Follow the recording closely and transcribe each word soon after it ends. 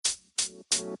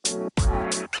What's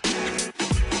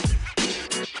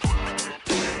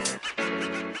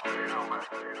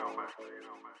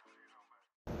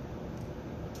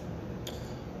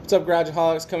up,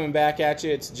 Garageaholics? Coming back at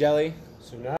you. It's Jelly.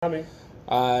 Tsunami.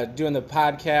 Doing the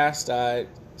podcast.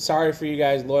 Sorry for you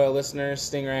guys, loyal listeners.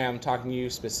 Stingray, I'm talking to you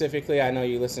specifically. I know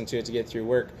you listen to it to get through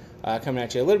work. Coming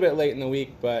at you a little bit late in the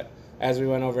week, but as we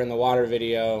went over in the water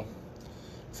video,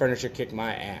 furniture kicked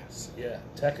my ass. Yeah,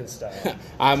 Tekken style.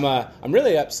 I'm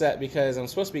really upset because I'm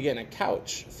supposed to be getting a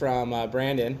couch from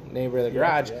Brandon, neighbor of the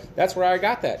garage. Yeah. That's where I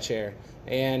got that chair.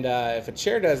 And if a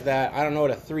chair does that, I don't know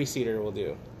what a 3-seater will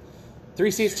do. 3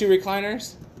 seats, 2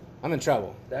 recliners, I'm in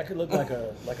trouble. That could look like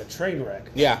a train wreck.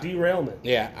 Yeah. Derailment.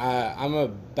 Yeah, I'm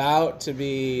about to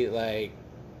be like,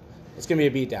 it's going to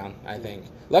be a beatdown, I think.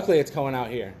 Luckily, it's going out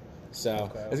here. So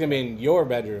it's going to be in your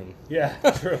bedroom. Yeah,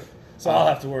 true. So I'll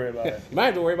have to worry about it. You might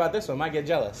have to worry about this one. Might get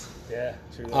jealous. Yeah,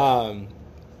 true.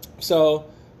 So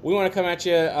we want to come at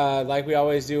you like we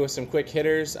always do with some quick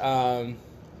hitters.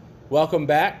 Welcome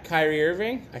back, Kyrie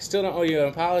Irving. I still don't owe you an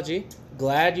apology.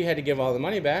 Glad you had to give all the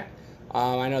money back.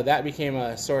 I know that became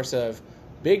a source of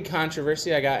big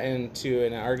controversy. I got into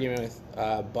an argument with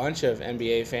a bunch of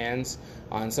NBA fans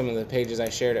on some of the pages I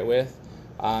shared it with,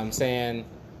 saying,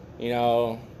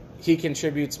 he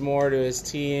contributes more to his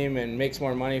team and makes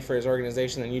more money for his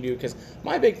organization than you do. Because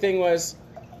my big thing was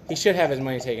he should have his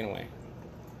money taken away.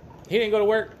 He didn't go to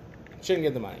work, shouldn't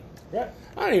get the money. Right.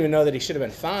 I don't even know that he should have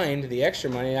been fined the extra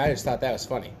money. I just thought that was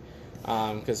funny.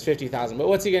 Because $50,000. But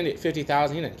what's he going to do? $50,000?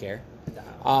 He didn't care.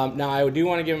 Now, I do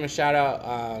want to give him a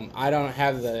shout-out. I don't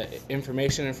have the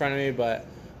information in front of me, but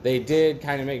they did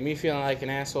kind of make me feel like an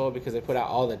asshole because they put out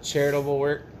all the charitable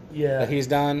work that he's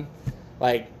done.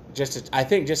 I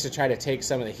think just to try to take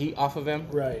some of the heat off of him.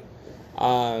 Right.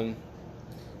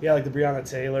 Like the Breonna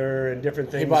Taylor and different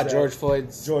things. He bought George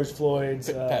Floyd's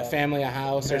family a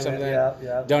house or something.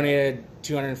 Yeah. Donated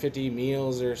 250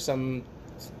 meals or some.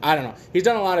 I don't know. He's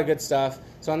done a lot of good stuff.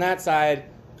 So on that side,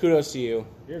 kudos to you.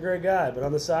 You're a great guy, but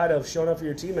on the side of showing up for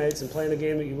your teammates and playing a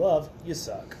game that you love, you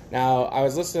suck. Now, I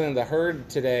was listening to The Herd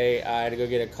today. I had to go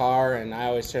get a car, and I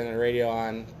always turn the radio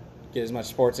on, get as much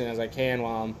sports in as I can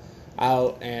while I'm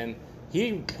out. And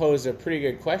he posed a pretty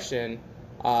good question.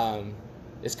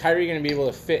 Is Kyrie going to be able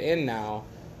to fit in now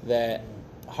that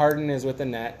Harden is with the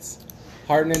Nets?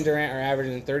 Harden and Durant are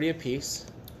averaging 30 apiece.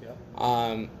 Yep.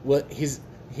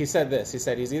 He said this. He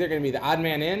said he's either going to be the odd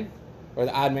man in or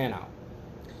the odd man out.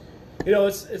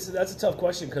 That's a tough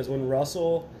question because when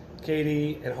Russell,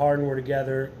 KD, and Harden were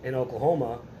together in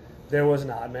Oklahoma, there was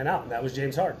an odd man out, and that was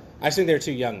James Harden. I think they're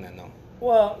too young then, though.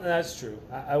 Well, that's true.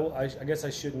 I guess I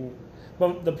shouldn't.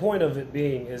 But the point of it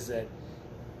being is that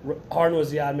Harden was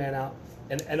the odd man out,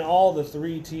 and all the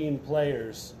 3-team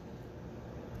players,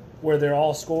 where they're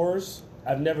all scorers,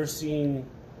 I've never seen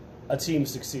a team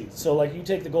succeed. So, like, you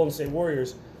take the Golden State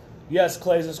Warriors, yes,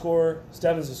 Clay's a scorer,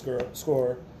 Stephens a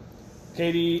scorer,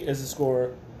 KD is a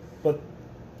scorer, but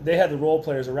they had the role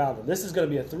players around them. This is going to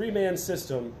be a 3-man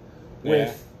system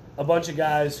with a bunch of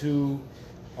guys who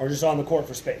are just on the court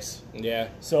for space. Yeah.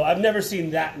 So I've never seen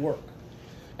that work.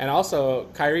 And also,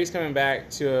 Kyrie's coming back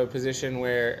to a position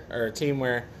a team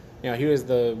where, he was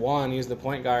the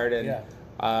point guard,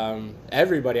 and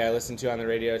everybody I listened to on the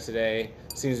radio today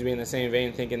seems to be in the same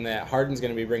vein, thinking that Harden's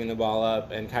going to be bringing the ball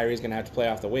up and Kyrie's going to have to play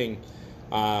off the wing,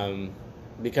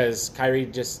 because Kyrie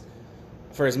just,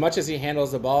 for as much as he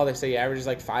handles the ball, they say he averages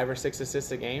like 5 or 6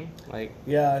 assists a game. I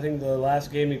think the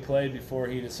last game he played before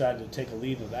he decided to take a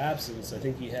leave of absence, I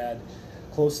think he had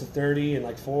close to 30 and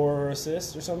like 4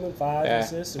 assists or something, 5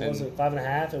 assists. It wasn't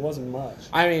 5.5. It wasn't much.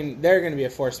 I mean, they're going to be a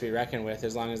force to be reckoned with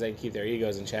as long as they can keep their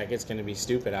egos in check. It's going to be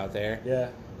stupid out there. Yeah.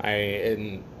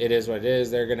 And it is what it is.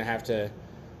 They're going to have to.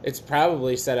 It's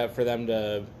probably set up for them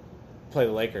to play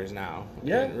the Lakers now.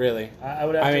 Yeah. Really. I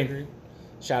would have to agree.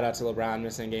 Shout out to LeBron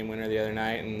missing a game winner the other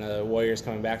night, and the Warriors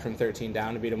coming back from 13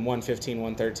 down to beat them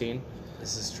 115-113.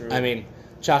 This is true. I mean,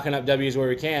 chalking up W's where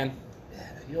we can.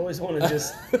 You always want to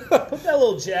just put that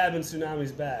little jab in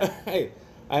Tsunami's back. Hey,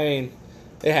 I mean,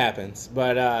 it happens.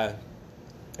 But,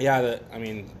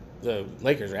 the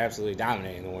Lakers are absolutely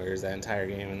dominating the Warriors that entire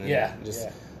game. And then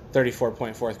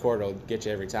 34-point fourth quarter will get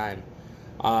you every time.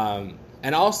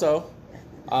 And also,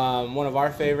 one of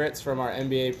our favorites from our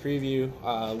NBA preview,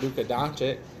 Luka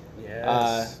Doncic,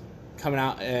 coming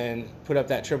out and put up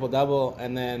that triple-double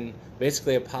and then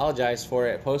basically apologized for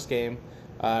it post-game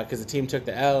because the team took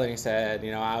the L, and he said,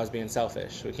 I was being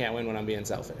selfish. We can't win when I'm being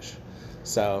selfish.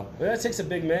 So that takes a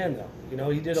big man, though.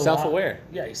 He did a self-aware. lot.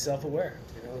 Yeah, he's self-aware.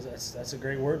 That's a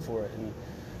great word for it.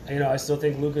 And I still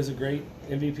think Luka's a great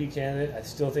MVP candidate. I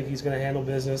still think he's going to handle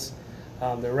business.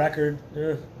 Their record,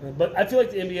 but I feel like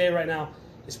the NBA right now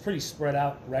is pretty spread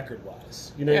out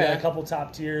record-wise. You know, you Yeah. got a couple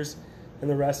top tiers, and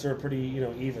the rest are pretty,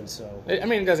 even. So I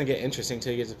mean, it doesn't get interesting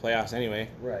until you get to the playoffs anyway.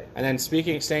 right. And then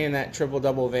staying in that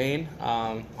triple-double vein,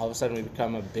 all of a sudden we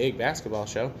become a big basketball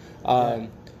show.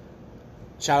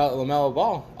 Shout out LaMelo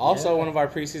Ball, also Yeah. one of our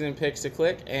preseason picks to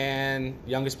click, and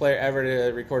youngest player ever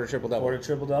to record a triple-double. Or a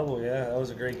triple-double, yeah. That was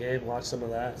a great game. Watch some of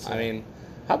that. So. I mean,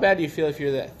 how bad do you feel if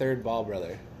you're that third Ball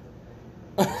brother?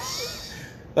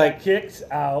 Like kicked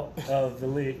out of the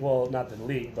league. Well, not the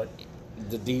league, but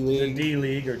The D the League? D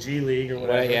League or G League or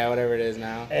whatever. Yeah, whatever it is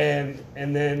now. And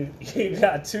then you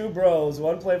got two bros.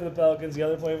 One playing for the Pelicans, the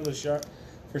other playing for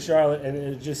for Charlotte, and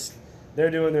it just they're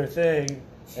doing their thing.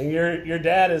 And your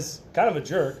dad is kind of a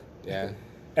jerk, Yeah.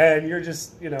 and you're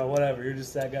just whatever. You're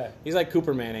just that guy. He's like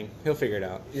Cooper Manning. He'll figure it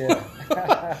out.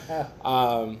 Yeah.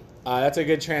 That's a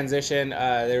good transition.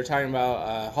 They were talking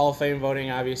about Hall of Fame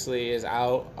voting, obviously, is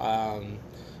out.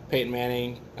 Peyton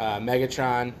Manning,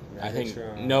 Megatron, I think,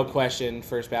 Megatron. no question,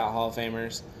 first ballot Hall of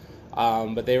Famers.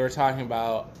 But they were talking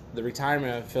about the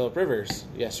retirement of Phillip Rivers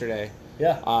yesterday.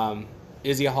 Yeah.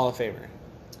 Is he a Hall of Famer?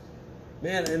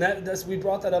 Man, and that's we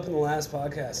brought that up in the last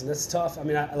podcast, and that's tough. I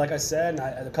mean, like I said,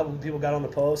 and a couple of people got on the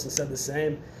post and said the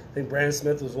same. I think Brandon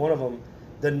Smith was one of them.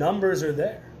 The numbers are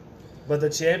there, but the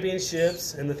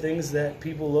championships and the things that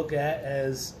people look at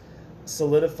as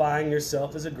solidifying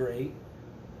yourself as a great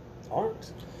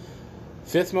aren't.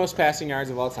 Fifth most passing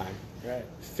yards of all time. Right.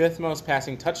 Fifth most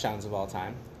passing touchdowns of all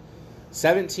time.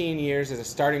 17 years as a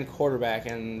starting quarterback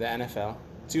in the NFL.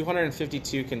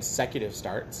 252 consecutive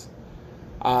starts.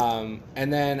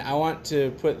 And then I want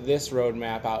to put this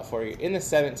roadmap out for you. In the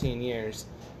 17 years,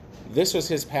 this was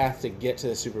his path to get to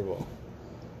the Super Bowl.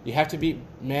 You have to beat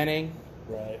Manning,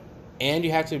 Right. and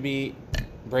you have to beat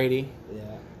Brady, Yeah.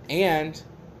 and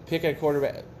pick a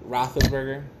quarterback,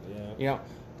 Roethlisberger. Yeah.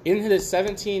 In the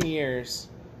 17 years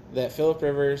that Phillip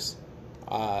Rivers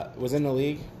was in the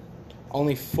league,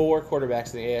 only 4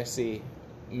 quarterbacks in the AFC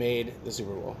made the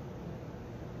Super Bowl.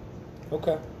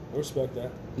 Okay. I respect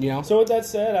that. You know? So with that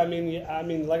said, I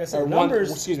mean, like I said, Or numbers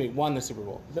won the Super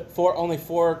Bowl. Only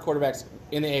 4 quarterbacks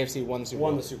in the AFC won the Super Bowl.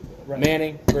 won the Super Bowl. Right.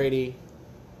 Manning, Brady,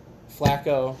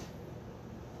 Flacco,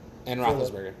 and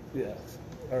Phillip. Roethlisberger. Yeah.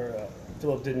 Or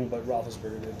Phillip didn't, but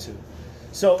Roethlisberger did too.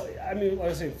 So I mean, like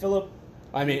I say, Phillip.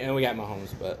 I mean, and we got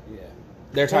Mahomes, but Yeah.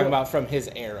 they're talking Phillip- about from his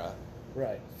era.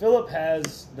 Right. Phillip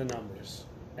has the numbers,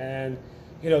 and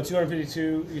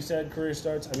 252. You said career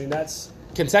starts. I mean, that's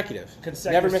Consecutive.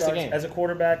 consecutive. Never missed a starts game. as a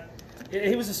quarterback.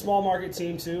 He was a small market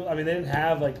team too. I mean, they didn't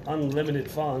have like unlimited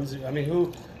funds. I mean,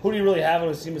 who do you really have on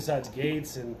his team besides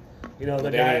Gates and the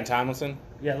LaDainian guy? Tomlinson.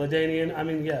 Yeah, LaDainian. I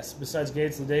mean, yes. Besides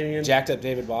Gates, LaDainian. Jacked up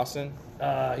David Boston.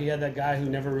 He had that guy who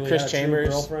never really Chris had a Chambers.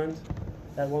 true girlfriend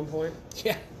at one point.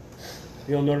 Yeah.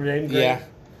 Notre Dame. Great. Yeah.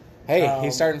 Hey, Um,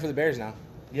 he's starting for the Bears now.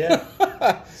 Yeah.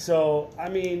 So I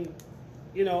mean,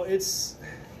 it's.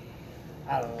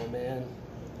 I don't know, man.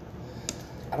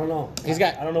 I don't know. He's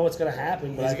got- I don't know what's going to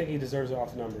happen, but he's I think he deserves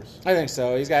off numbers. I think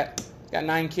so. He's got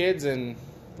 9 kids and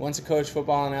wants to coach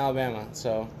football in Alabama.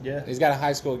 So Yeah. he's got a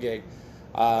high school gig.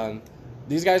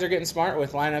 These guys are getting smart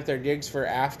with lining up their gigs for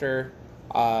after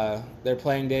their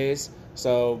playing days.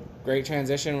 So great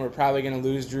transition. We're probably going to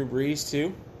lose Drew Brees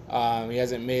too. He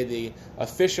hasn't made the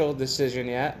official decision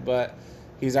yet, but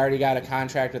he's already got a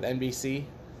contract with NBC.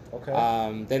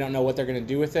 Okay. They don't know what they're going to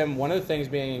do with him. One of the things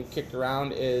being kicked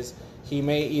around is he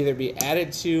may either be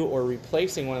added to or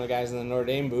replacing one of the guys in the Notre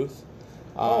Dame booth.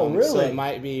 Oh, really? So it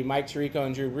might be Mike Tirico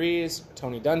and Drew Brees,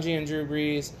 Tony Dungy and Drew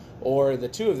Brees, or the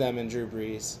two of them and Drew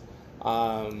Brees.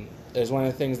 Is one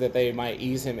of the things that they might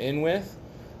ease him in with.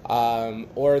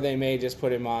 Or they may just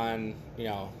put him on,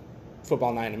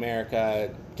 Football Night in America,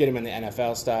 get him in the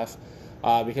NFL stuff.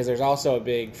 Because there's also a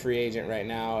big free agent right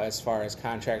now as far as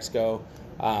contracts go.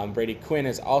 Brady Quinn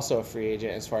is also a free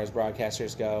agent as far as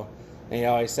broadcasters go. And he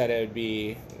always said it would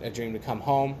be a dream to come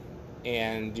home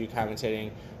and do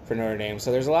commentating for Notre Dame.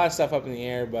 So there's a lot of stuff up in the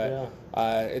air, but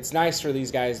it's nice for these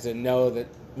guys to know that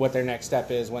what their next step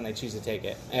is when they choose to take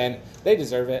it. And they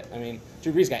deserve it. I mean,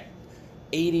 Drew Brees got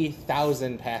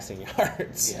 80,000 passing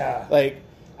yards. Yeah.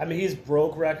 I mean, he's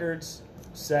broke records,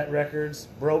 set records,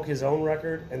 broke his own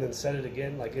record, and then set it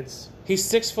again. He's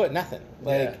 6 foot nothing.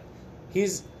 Yeah.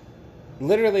 He's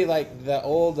literally like the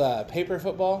old paper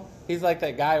football. He's like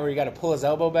that guy where you got to pull his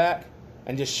elbow back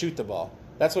and just shoot the ball.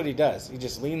 That's what he does. He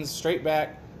just leans straight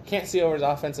back, can't see over his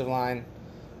offensive line,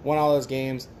 won all those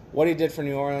games. What he did for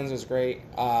New Orleans was great.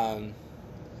 Was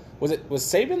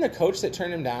Saban the coach that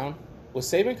turned him down? Was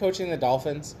Saban coaching the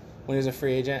Dolphins when he was a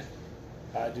free agent?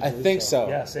 I think so.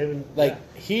 Yeah, Saban.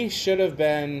 He should have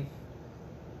been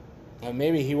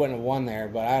maybe he wouldn't have won there,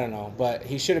 but I don't know. But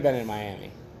he should have been in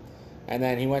Miami. And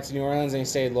then he went to New Orleans and he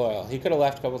stayed loyal. He could have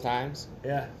left a couple times.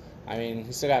 Yeah. I mean,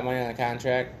 he still got money on the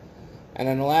contract. And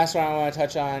then the last one I want to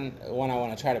touch on, one I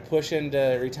want to try to push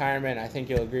into retirement, I think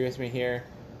you'll agree with me here.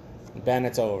 Ben,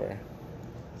 it's over.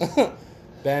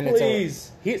 Ben, it's over.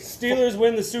 Please. Steelers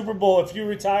win the Super Bowl if you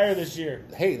retire this year.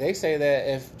 Hey, they say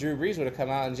that if Drew Brees would have come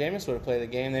out and Jameis would have played the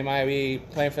game, they might be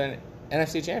playing for the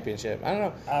NFC Championship. I don't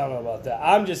know. I don't know about that.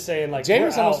 I'm just saying, like,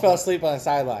 Jameis almost fell asleep on the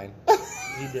sideline.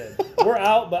 He did. We're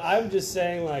out, but I'm just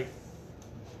saying, like,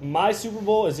 my Super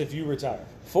Bowl is if you retire.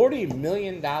 $40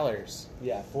 million. Yeah,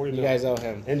 $40 million. You guys owe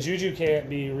him. And Juju can't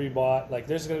be rebought. Like,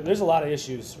 there's a lot of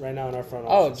issues right now in our front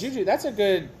Oh, office. Juju, that's a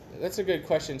good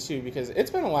question too, because it's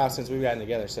been a while since we've gotten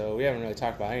together, so we haven't really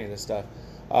talked about any of this stuff.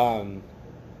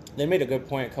 They made a good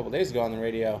point a couple days ago on the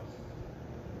radio.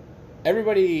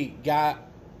 Everybody got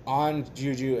on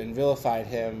Juju and vilified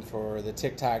him for the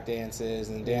TikTok dances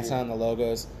and dancing on the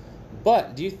logos.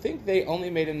 But do you think they only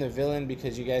made him the villain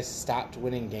because you guys stopped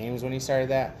winning games when he started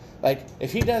that? Like,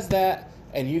 if he does that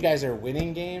and you guys are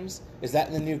winning games, is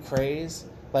that the new craze?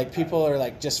 Like, people are,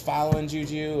 like, just following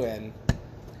Juju and...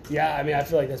 Yeah, I mean, I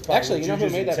feel like that's probably Actually, what you know who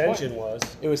Juju's made that intention point? was.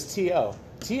 It was T.O.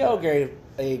 T.O. gave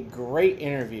a great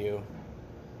interview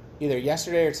either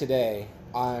yesterday or today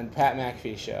on Pat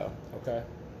McAfee's show. Okay.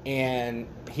 And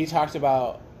he talked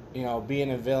about, you know,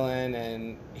 being a villain,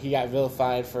 and he got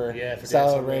vilified for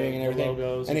celebrating and everything.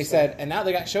 Logos and he said, and now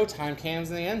they got Showtime cams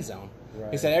in the end zone.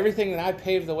 Right. He said, everything that I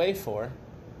paved the way for,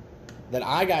 that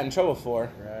I got in trouble for,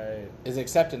 is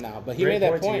accepted now. But he Great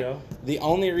made that point. T.O. The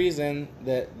only reason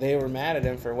that they were mad at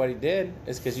him for what he did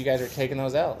is because you guys are taking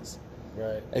those L's.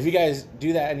 Right. If you guys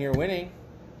do that and you're winning,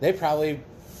 they probably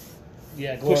push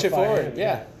it glorify forward. him,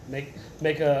 Yeah.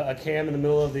 Make a cam in the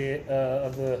middle of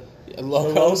the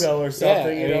Logos. logo or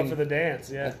something, Yeah, you I know, mean, for the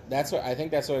dance. Yeah. I think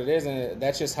that's what it is, and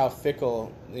that's just how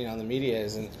fickle, you know, the media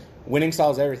is, and winning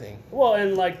solves everything. Well,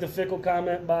 and like the fickle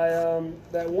comment by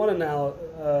that one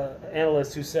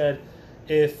analyst who said,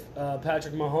 if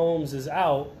Patrick Mahomes is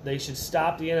out, they should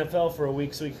stop the NFL for a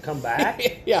week so he can come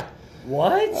back. Yeah.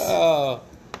 What? Oh,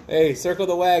 hey, circle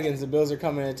the wagons. The Bills are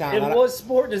coming to town. In what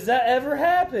sport does that ever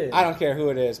happen? I don't care who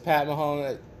it is. Pat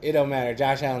Mahomes. It don't matter.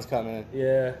 Josh Allen's coming.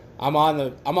 Yeah. I'm on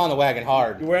the wagon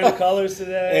hard. You're wearing the colors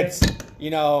today. It's, you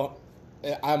know,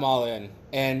 I'm all in.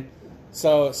 And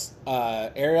so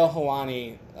Ariel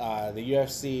Helwani, the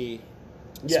UFC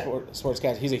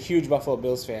sportscaster, he's a huge Buffalo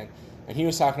Bills fan, and he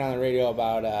was talking on the radio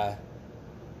about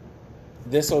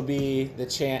this will be the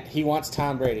chance. He wants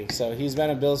Tom Brady, so he's been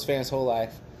a Bills fan his whole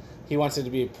life. He wants it to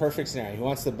be a perfect scenario. He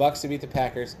wants the Bucs to beat the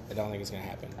Packers. I don't think it's going to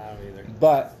happen. I don't either.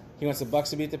 But he wants the Bucs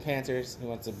to beat the Panthers. He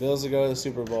wants the Bills to go to the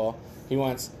Super Bowl. He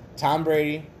wants Tom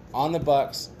Brady on the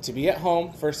Bucs to be at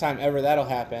home. First time ever that'll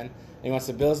happen. And he wants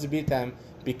the Bills to beat them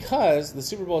because the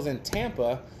Super Bowl is in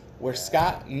Tampa, where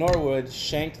Scott Norwood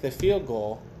shanked the field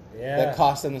goal that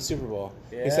cost them the Super Bowl.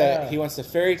 Yeah. He said he wants the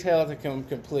fairy tale to come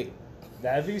complete.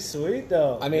 That'd be sweet,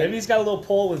 though. I mean, maybe he's got a little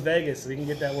pull with Vegas so we can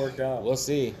get that worked out. We'll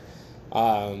see.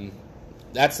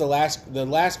 That's the last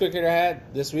quick hitter I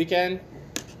had this weekend.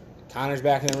 Connor's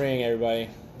back in the ring, everybody.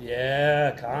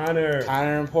 Yeah, Connor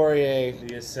and Poirier.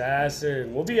 the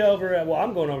assassin. We'll be over at. Well,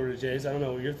 I'm going over to Jay's. I don't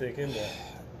know what you're thinking,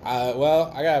 but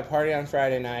Well, I got a party on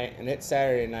Friday night, and it's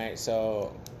Saturday night,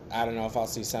 so I don't know if I'll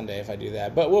see Sunday if I do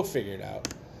that, but we'll figure it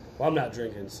out. well, I'm not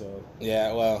drinking, so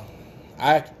Yeah, well,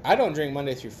 I don't drink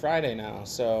Monday through Friday now,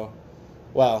 so,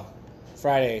 well,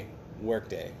 Friday work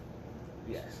day.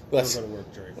 yeah, Let's I'm going to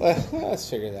work drink. let's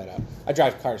figure that out. I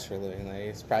drive cars for a living. Like,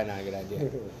 it's probably not a good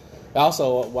idea.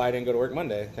 Also, why I didn't go to work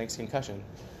Monday? Thanks concussion.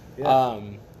 Yeah.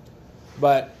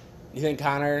 But you think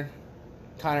Connor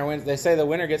wins? They say the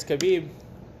winner gets Khabib.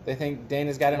 They think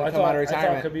Dana's got him to come out of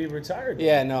retirement. I thought Khabib retired.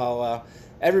 Yeah, no. Well,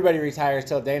 everybody retires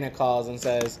till Dana calls and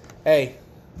says, "Hey,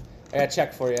 I got a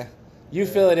check for you. You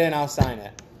fill it in, I'll sign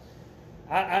it."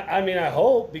 I mean, I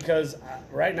hope, because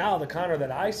right now the Connor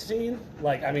that I've seen,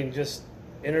 like, I mean, just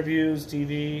interviews,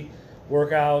 TV,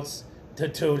 workouts, the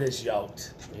dude is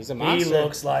yoked. He's a monster. He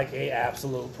looks like a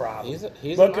absolute problem.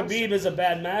 He's but a monster. Khabib is a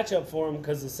bad matchup for him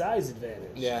because of the size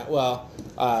advantage. Yeah, well,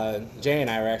 Jay and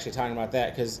I were actually talking about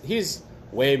that because he's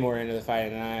way more into the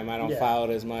fighting than I am. I don't follow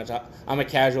it as much. I'm a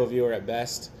casual viewer at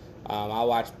best. I'll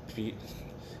watch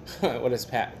what does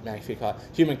Pat McAfee call it?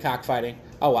 Human cockfighting.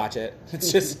 I'll watch it.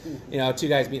 It's just, you know, two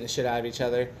guys beating the shit out of each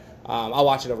other. I'll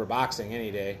watch it over boxing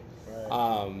any day.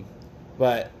 Right.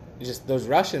 But just those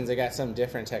Russians, they got some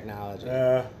different technology.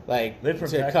 Like, they to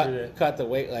perfected it. cut the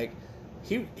weight. Like,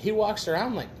 he walks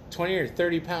around like 20 or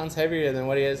 30 pounds heavier than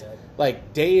what he is,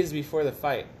 like, days before the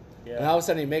fight. Yeah. And all of a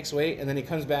sudden he makes weight, and then he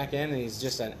comes back in, and he's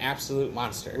just an absolute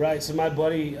monster. Right. So my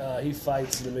buddy, he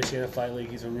fights in the Michiana Fight League.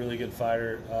 He's a really good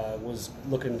fighter. Was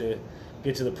looking to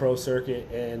get to the pro circuit,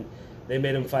 and they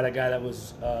made him fight a guy that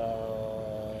was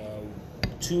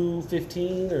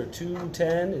 215 or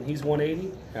 210, and he's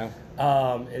 180. Yeah.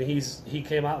 And he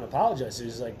came out and apologized.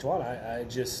 He's like, Twan, I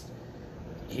just,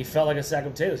 he felt like a sack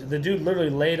of potatoes. The dude literally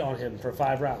laid on him for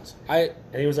 5 rounds. And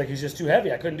he was like, he's just too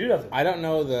heavy. I couldn't do nothing. I don't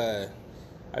know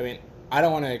I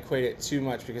don't want to equate it too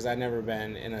much because I've never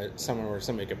been in somewhere where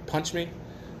somebody could punch me.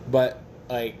 But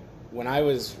like when I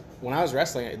was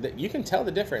wrestling, you can tell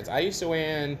the difference. I used to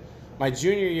weigh in. My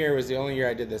junior year was the only year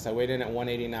I did this. I weighed in at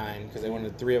 189 because they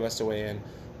wanted 3 of us to weigh in.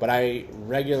 But I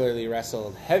regularly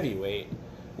wrestled heavyweight,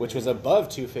 which was above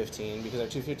 215 because our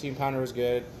 215-pounder was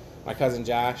good. My cousin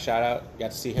Josh, shout out,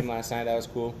 got to see him last night. That was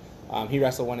cool. He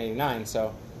wrestled 189, so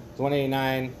it was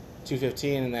 189,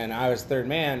 215, and then I was third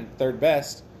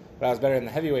best, but I was better than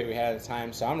the heavyweight we had at the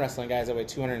time. So I'm wrestling guys that weigh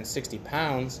 260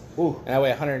 pounds, Ooh. and I weigh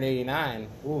 189.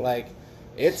 Ooh. Like,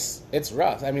 it's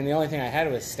rough. I mean, the only thing I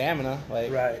had was stamina.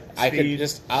 Like, Right. I could Speed.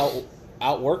 just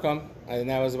outwork them, and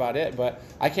that was about it. But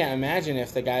I can't imagine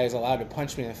if the guy is allowed to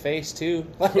punch me in the face too.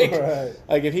 Like, Right.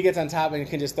 like if he gets on top and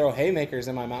can just throw haymakers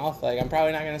in my mouth, like I'm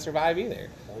probably not going to survive either.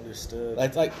 Understood.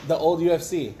 Like the old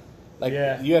UFC, like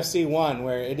Yeah. UFC 1,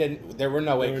 where there were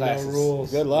no weight There were classes. no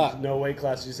rules. Good luck. No weight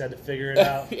class. You just had to figure it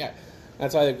out. Yeah,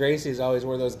 that's why the Gracies always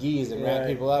wore those gis and wrap Right.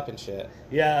 people up and shit.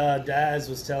 Yeah, Daz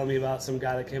was telling me about some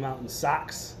guy that came out in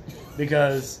socks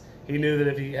because he knew that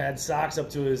if he had socks up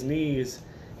to his knees,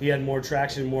 he had more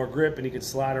traction, more grip, and he could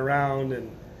slide around.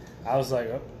 And I was like,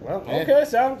 oh, well, Yeah. okay,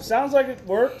 sounds like it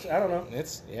worked. I don't know.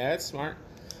 It's smart.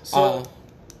 So,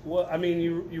 well, I mean,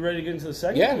 you ready to get into the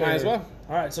segment? Yeah, might as well.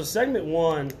 All right, so segment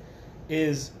 1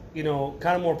 is, kind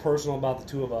of more personal about the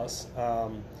two of us.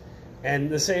 And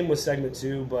the same with segment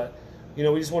 2, but, we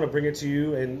just want to bring it to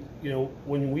you. And,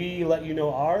 when we let you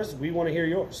know ours, we want to hear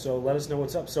yours. So let us know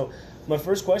what's up. So my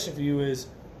first question for you is,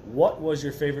 what was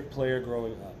your favorite player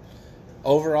growing up?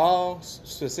 Overall,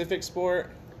 specific sport.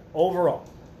 Overall.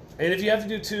 And if you have to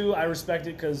do 2, I respect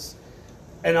it because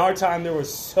in our time there were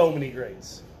so many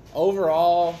greats.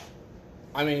 Overall,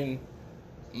 I mean,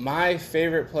 my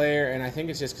favorite player, and I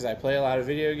think it's just because I play a lot of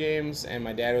video games, and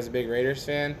my dad was a big Raiders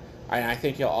fan. I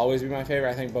think he'll always be my favorite.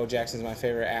 I think Bo Jackson's my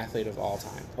favorite athlete of all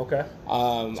time. Okay.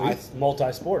 So he's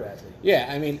multi-sport athlete. Yeah,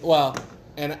 I mean,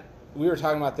 and we were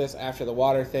talking about this after the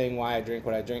water thing, why I drink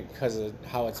what I drink, because of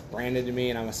how it's branded to me,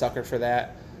 and I'm a sucker for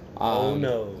that. Bo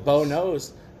knows. Bo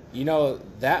knows.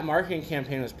 That marketing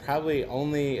campaign was probably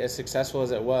only as successful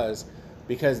as it was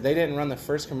because they didn't run the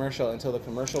first commercial until the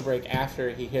commercial break after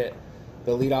he hit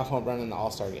the leadoff home run in the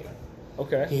All-Star game.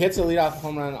 Okay. He hits a leadoff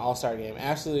home run in the All-Star game,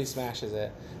 absolutely smashes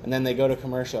it, and then they go to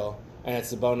commercial, and it's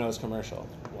the Bo Knows commercial.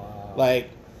 Wow.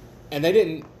 And they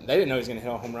didn't know he was going to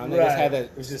hit a home run. They just had the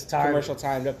It was just timed. commercial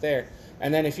timed up there.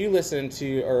 And then if you listen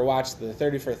to or watch the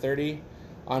 30 for 30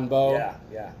 on Bo,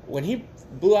 Yeah. when he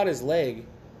blew out his leg,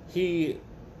 the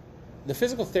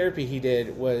physical therapy he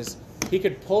did was he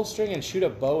could pull string and shoot a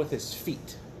bow with his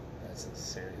feet. That's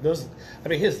insane.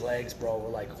 His legs, bro, were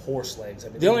like horse legs.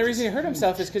 The only reason he hurt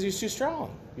himself is because he was too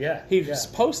strong. Yeah. He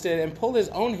posted and pulled his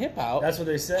own hip out. That's what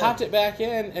they said. Popped it back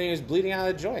in, and he was bleeding out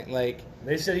of the joint.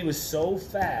 They said he was so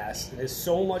fast and has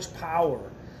so much power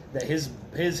that his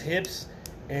hips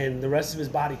and the rest of his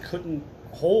body couldn't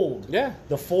hold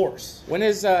the force. When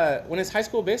his high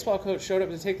school baseball coach showed up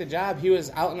to take the job, he was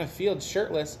out in the field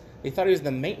shirtless. He thought he was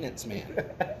the maintenance man.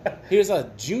 He was a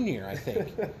junior, I think.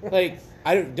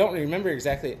 I don't remember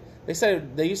exactly. They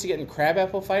said they used to get in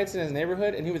crabapple fights in his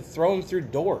neighborhood, and he would throw them through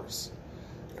doors.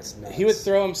 That's nuts. He would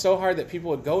throw them so hard that people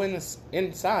would go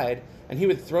inside, and he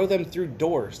would throw them through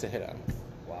doors to hit them.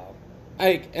 Wow.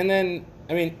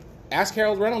 Ask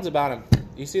Harold Reynolds about him.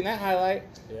 You seen that highlight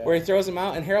where he throws him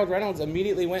out, and Harold Reynolds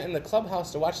immediately went in the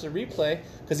clubhouse to watch the replay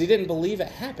because he didn't believe it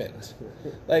happened.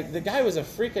 The guy was a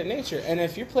freak of nature, and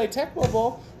if you play Tecmo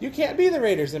Bowl, you can't be the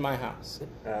Raiders in my house.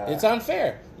 It's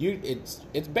unfair.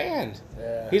 It's banned.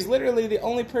 Yeah. He's literally the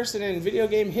only person in video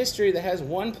game history that has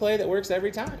one play that works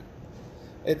every time.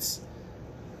 It's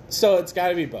got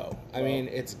to be Bo.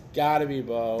 It's got to be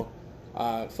Bo.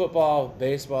 Football,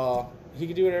 baseball, he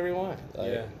could do whatever he wanted.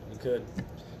 Yeah, he could.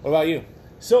 What about you?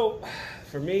 So,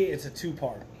 for me, it's a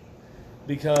 2-part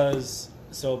because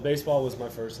baseball was my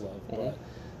first love,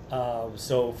 but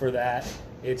so for that,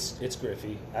 it's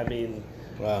Griffey.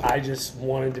 Wow. I just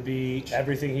wanted to be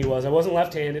everything he was. I wasn't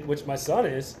left-handed, which my son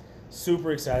is.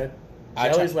 Super excited.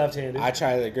 Kelly's left-handed. I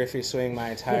tried the Griffey swing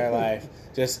my entire life.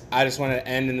 I just wanted to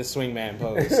end in the swingman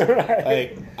pose.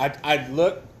 Right. I'd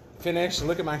look finish,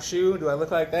 look at my shoe. Do I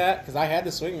look like that? Because I had the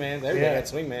swingmans. Everybody had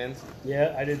swingmans.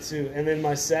 Yeah, I did too. And then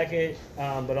my second,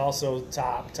 but also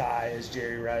top tie is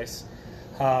Jerry Rice.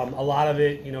 A lot of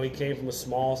it, he came from a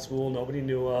small school nobody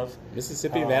knew of.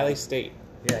 Mississippi Valley State.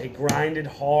 Yeah, he grinded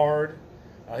hard.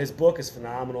 His book is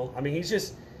phenomenal. I mean, he's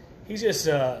just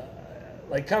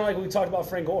like kind of like we talked about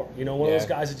Frank Gore. One of those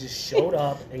guys that just showed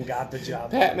up and got the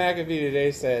job Pat done. McAfee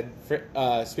today said,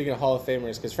 speaking of Hall of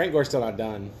Famers, because Frank Gore's still not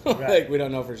done. Right. We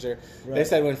don't know for sure. Right. They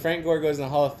said when Frank Gore goes in the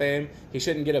Hall of Fame, he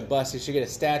shouldn't get a bust. He should get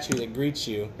a statue that greets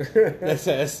you that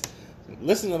says,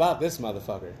 "Listen about this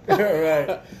motherfucker."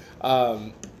 Right.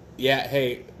 Yeah.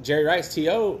 Hey, Jerry Rice,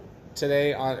 T.O.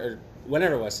 today or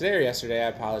whenever it was, today or yesterday, I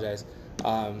apologize.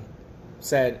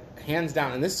 Said hands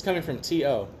down, and this is coming from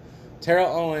T.O.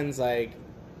 Terrell Owens, like,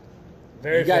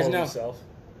 Very you guys full of know, himself.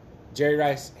 Jerry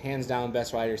Rice, hands down,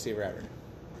 best wide receiver ever.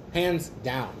 Hands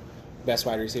down, best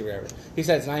wide receiver ever. He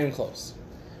said it's not even close.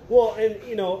 Well, and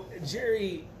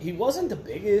Jerry, he wasn't the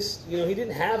biggest. He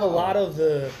didn't have a lot of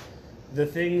the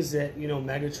things that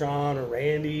Megatron or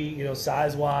Randy,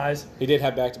 size wise. He did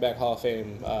have back-to-back Hall of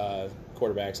Fame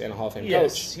quarterbacks and a Hall of Fame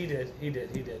Yes, coach. he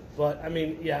did. But I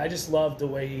mean, yeah, I just loved the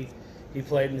way he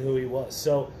played and who he was.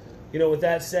 So, with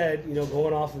that said,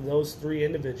 going off of those three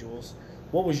individuals,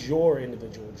 what was your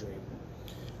individual dream?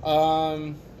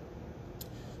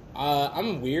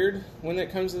 I'm weird when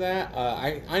it comes to that.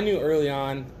 I knew early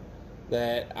on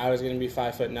that I was going to be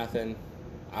 5'0".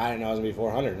 I didn't know I was going to be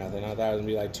 400 nothing. I thought I was going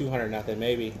to be like 200 nothing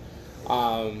maybe.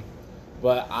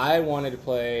 But I wanted to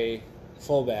play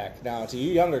fullback. Now, to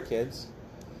you younger kids,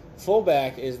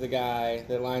 fullback is the guy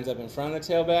that lines up in front of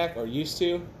the tailback, or used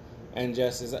to, and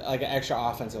just is like an extra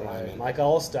offensive lineman. Mike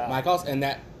Allstott.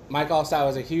 Mike Allstott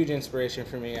was a huge inspiration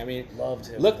for me. I mean, loved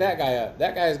him. Look that guy up.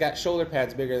 That guy's got shoulder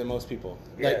pads bigger than most people.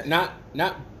 Yeah. Like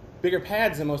not bigger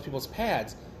pads than most people's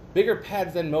pads, bigger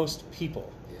pads than most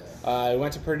people. Yeah. He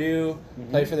went to Purdue,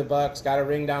 played for the Bucks, got a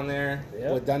ring down there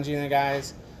with Dungy and the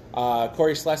guys.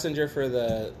 Corey Schlesinger for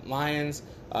the Lions.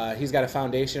 He's got a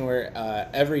foundation where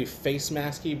every face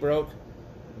mask he broke,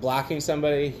 blocking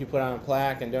somebody, he put on a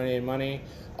plaque and donated money.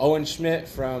 Owen Schmidt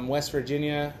from West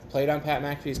Virginia played on Pat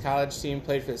McAfee's college team,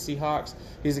 played for the Seahawks.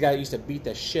 He's the guy that used to beat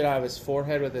the shit out of his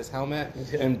forehead with his helmet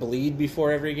and bleed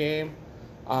before every game.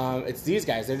 It's these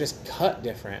guys. They're just cut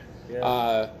different.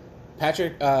 Yeah.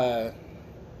 Patrick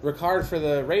Ricard for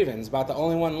the Ravens, about the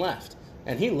only one left.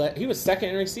 And he was second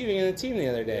in receiving in the team the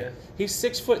other day. Yeah. He's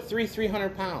 6'3",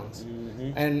 300 pounds.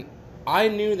 Mm-hmm. And I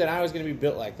knew that I was going to be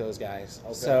built like those guys.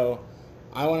 Okay. So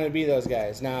I wanted to be those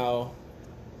guys. Now,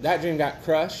 that dream got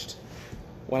crushed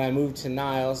when I moved to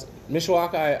Niles.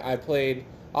 Mishawaka, I played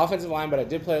offensive line, but I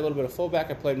did play a little bit of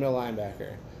fullback. I played middle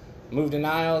linebacker. Moved to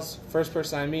Niles. First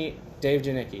person I meet, Dave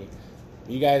Janicki.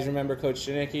 You guys remember Coach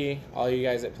Janicki, all you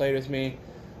guys that played with me.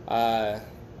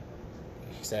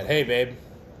 He said, "Hey, babe,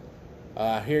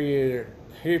 here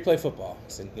you play football." I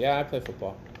said, "Yeah, I play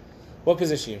football." "What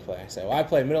position you play?" I said, "Well, I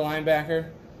play middle linebacker,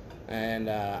 and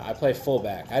I play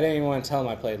fullback." I didn't even want to tell him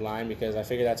I played line because I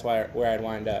figured that's where I'd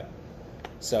wind up.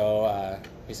 So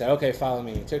he said, "Okay, follow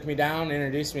me." He took me down and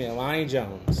introduced me to Lonnie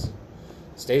Jones,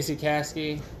 Stacy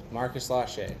Caskey, Marcus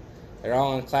Lachey. They're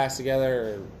all in class together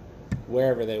or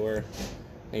wherever they were.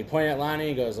 And he pointed at Lonnie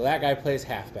and goes, "Well, that guy plays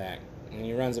halfback. And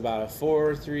he runs about a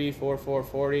 4.3, 4.4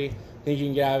 40. Think you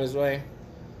can get out of his way?"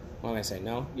 Well, I say,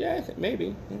 "No." "Yeah,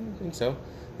 maybe. I think so."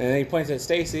 And then he points at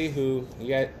Stacy, who, you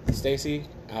got Stacy.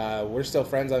 We're still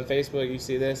friends on Facebook. You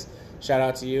see this. Shout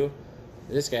out to you.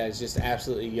 This guy is just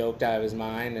absolutely yoked out of his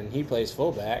mind, and he plays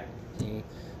fullback. And he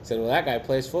said, "Well, that guy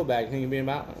plays fullback. You think he'd be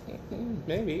about?"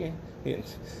 "Maybe."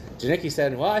 Janicki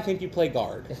said, "Well, I think you play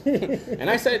guard." And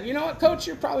I said, "You know what, Coach?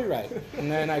 You're probably right."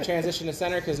 And then I transitioned to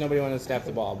center because nobody wanted to snap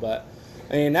the ball. But,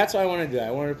 I mean, that's what I wanted to do. I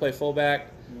wanted to play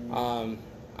fullback.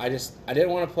 I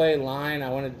didn't want to play line. I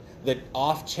wanted the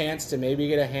off chance to maybe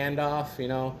get a handoff,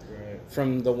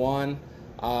 from the one.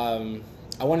 I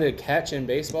wanted to catch in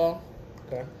baseball.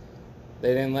 Okay.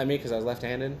 They didn't let me because I was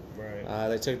left-handed. Right.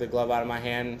 They took the glove out of my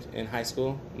hand in high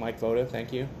school. Mike Voda,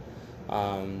 thank you.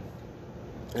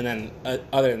 And then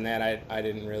other than that, I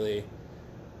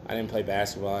didn't play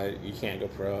basketball. You can't go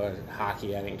pro.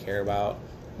 Hockey, I didn't care about.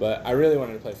 But I really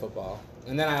wanted to play football.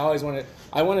 And then I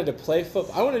wanted to play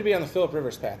football. I wanted to be on the Phillip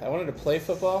Rivers path. I wanted to play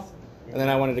football, and then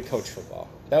I wanted to coach football.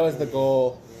 That was the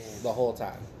goal the whole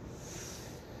time.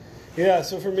 Yeah,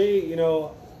 so for me, I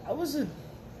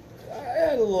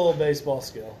had a little baseball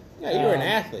skill. Yeah, you were an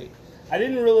athlete. I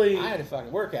didn't really... I had to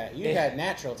fucking work at it. You had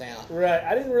natural talent. Right.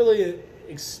 I didn't really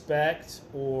expect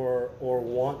or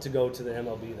want to go to the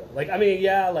MLB, though.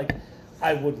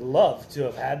 I would love to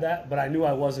have had that, but I knew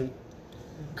I wasn't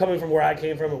coming from where I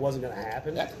came from, it wasn't going to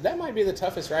happen. That might be the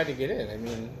toughest ride to get in. I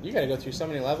mean, you got to go through so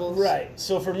many levels. Right.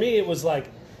 So for me, it was like,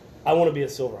 I want to be a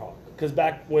Silverhawk. Because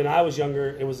back when I was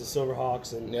younger, it was the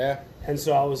Silverhawks. And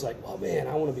so I was like, oh, man,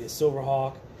 I want to be a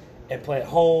Silverhawk and play at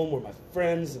home where my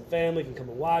friends and family can come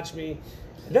and watch me.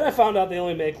 And then I found out they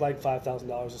only make like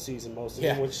 $5,000 a season, most of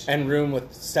them. And room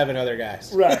with 7 other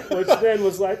guys. Right. Which then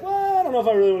was like, well, I don't know if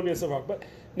I really want to be a Silverhawk. But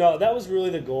no, that was really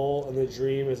the goal and the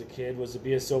dream as a kid was to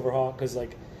be a Silverhawk. Because,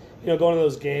 like, going to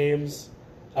those games.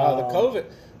 The COVID.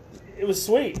 It was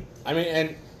sweet. I mean,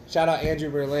 and shout out Andrew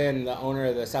Berlin, the owner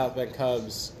of the South Bend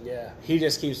Cubs. Yeah. He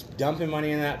just keeps dumping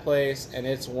money in that place, and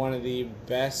it's one of the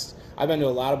best. I've been to a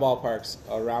lot of ballparks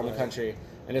around the country,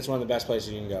 and it's one of the best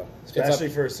places you can go. Especially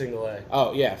for a single A.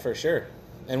 Oh, yeah, for sure.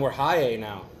 And we're high A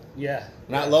now. Yeah.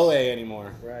 Not low A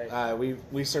anymore. Right.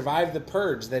 We survived the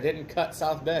purge. They didn't cut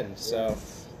South Bend, so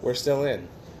we're still in.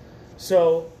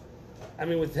 So, I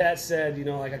mean, with that said,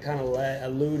 like I kind of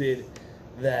alluded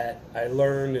that I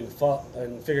learned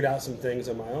and figured out some things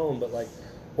on my own, but like,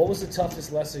 what was the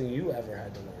toughest lesson you ever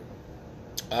had to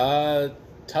learn?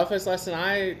 Toughest lesson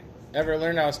I ever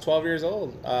learned, I was 12 years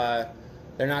old.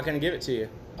 They're not going to give it to you.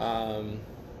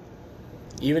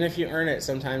 Even if you earn it,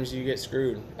 sometimes you get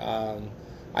screwed.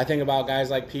 I think about guys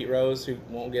like Pete Rose who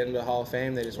won't get into the Hall of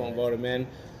Fame. They just won't vote him in.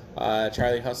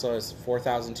 Charlie Hustle has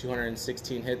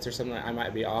 4,216 hits or something. I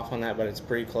might be off on that, but it's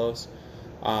pretty close.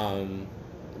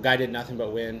 Guy did nothing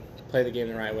but win, play the game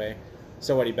the right way.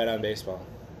 So what, he bet on baseball.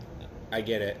 I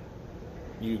get it.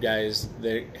 You guys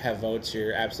that have votes,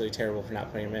 you're absolutely terrible for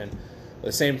not putting him in.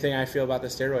 The same thing I feel about the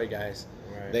steroid guys.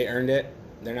 Right. They earned it.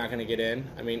 They're not going to get in.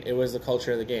 I mean, it was the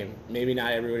culture of the game. Maybe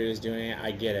not everybody was doing it.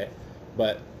 I get it.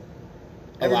 But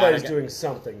everybody's doing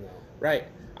something, though. Right.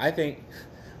 I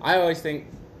always think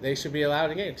they should be allowed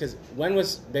in the game. Because when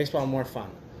was baseball more fun?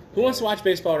 Who wants to watch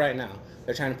baseball right now?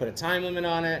 They're trying to put a time limit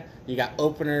on it. You got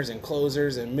openers and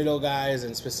closers and middle guys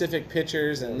and specific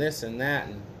pitchers and this and that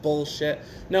and bullshit.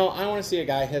 No, I want to see a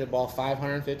guy hit a ball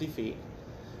 550 feet.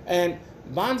 And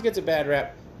Bonds gets a bad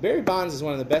rap. Barry Bonds is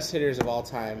one of the best hitters of all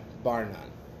time, bar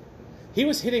none. He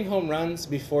was hitting home runs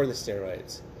before the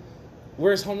steroids.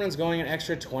 Were his home runs going an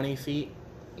extra 20 feet?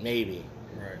 Maybe.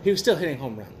 Right. He was still hitting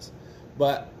home runs.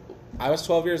 But I was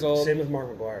 12 years old. Same with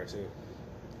Mark McGwire, too.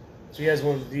 He has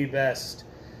one of the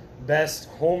best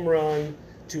home run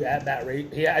to at-bat rate.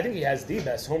 I think he has the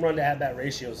best home run to at-bat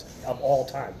ratios of all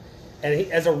time. And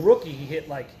as a rookie, he hit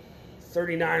like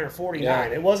 39 or 49. Yeah.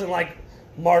 It wasn't like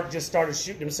Mark just started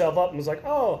shooting himself up and was like,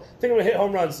 oh, I think I'm going to hit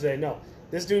home runs today. No.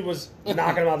 This dude was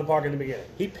knocking him out of the park in the beginning.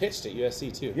 He pitched at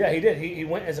USC, too. Yeah, he did. He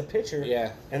went as a pitcher.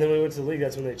 Yeah. And then when we went to the league,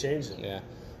 that's when they changed it. Yeah.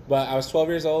 But I was 12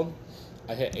 years old.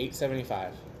 I hit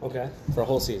 875. Okay. For a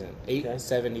whole season.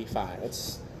 875.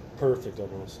 That's perfect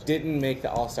almost. Didn't make the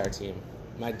All-Star team.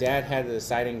 My dad had the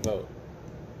deciding vote.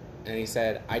 And he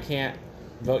said, I can't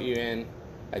vote you in.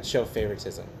 I'd show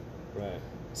favoritism. Right.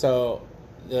 So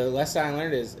the lesson I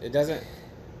learned is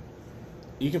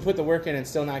you can put the work in and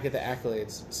still not get the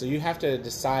accolades. So you have to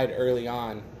decide early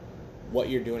on what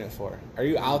you're doing it for. Are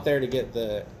you out there to get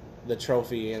the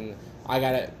trophy and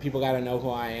people gotta know who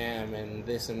I am and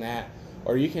this and that?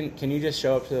 Or can you just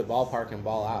show up to the ballpark and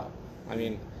ball out? I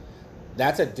mean,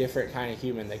 that's a different kind of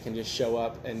human that can just show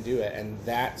up and do it. And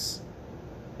that's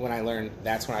when I learned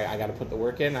that's when I got to put the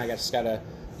work in. I just got to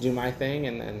do my thing,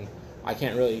 and I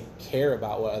can't really care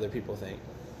about what other people think.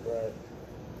 Right.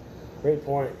 Great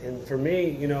point. And for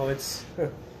me, it's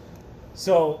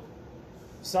so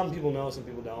some people know, some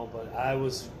people don't, but I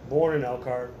was born in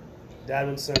Elkhart. Dad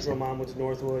went to Central, Mom went to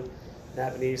Northwood,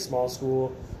 Napanee East, small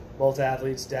school. Both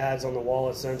athletes. Dad's on the wall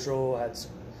at Central, had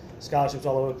scholarships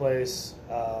all over the place,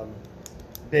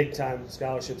 big time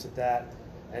scholarships at that.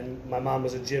 And my mom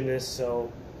was a gymnast,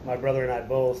 so my brother and I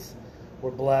both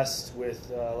were blessed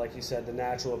with, like you said, the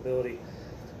natural ability.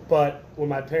 But when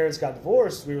my parents got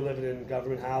divorced, we were living in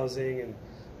government housing, and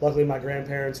luckily my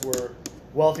grandparents were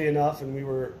wealthy enough, and we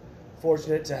were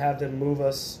fortunate to have them move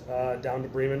us down to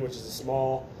Bremen, which is a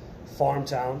small farm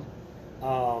town,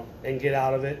 and get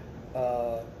out of it,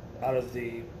 out of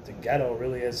the ghetto,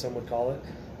 really, as some would call it.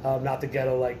 Not the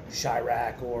ghetto like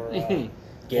Chirac or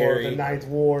Gary. Or the Ninth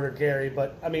Ward or Gary,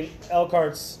 but I mean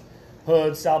Elkhart's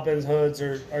hoods, South Bend's hoods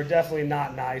are definitely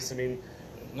not nice. I mean,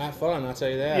 not fun, I'll tell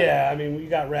you that. Yeah, I mean, you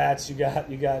got rats, you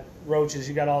got roaches,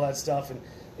 you got all that stuff, and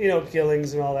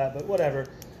killings and all that. But whatever.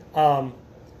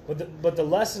 But the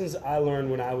lessons I learned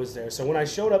when I was there. So when I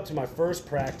showed up to my first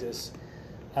practice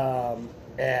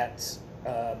at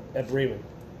Bremen,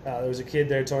 there was a kid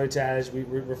there, Tony Taj.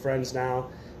 We're friends now.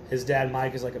 His dad,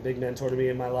 Mike, is like a big mentor to me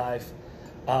in my life.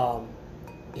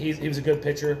 He was a good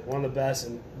pitcher, one of the best,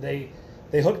 and they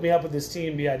they hooked me up with this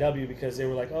team, BIW, because they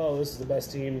were like, oh, this is the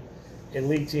best team in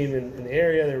league team in the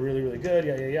area. They're really, really good.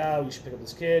 Yeah. We should pick up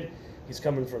this kid. He's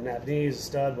coming from Napanee. He's a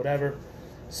stud, whatever.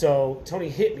 So Tony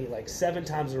hit me like 7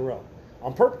 times in a row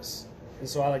on purpose. And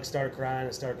so I like started crying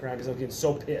because I was getting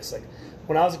so pissed. Like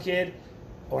when I was a kid,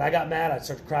 when I got mad, I'd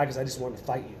start to cry because I just wanted to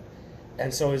fight you.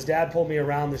 And so his dad pulled me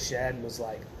around the shed and was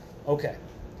like, okay,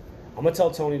 I'm going to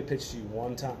tell Tony to pitch to you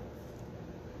one time.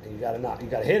 And you got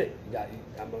to hit it.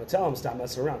 I'm going to tell him stop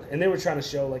messing around. And they were trying to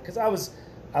show, like, because I was,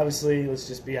 obviously, let's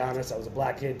just be honest, I was a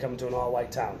black kid coming to an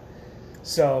all-white town.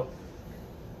 So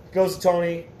he goes to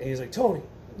Tony, and he's like, Tony,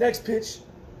 next pitch,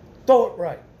 throw it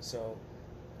right. So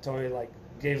Tony, like,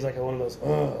 gave like one of those,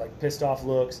 like, pissed off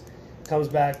looks, comes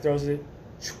back, throws it,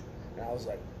 and I was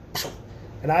like,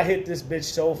 and I hit this bitch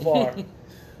so far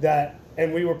that,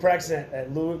 and we were practicing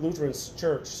at Lutheran's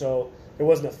church, so there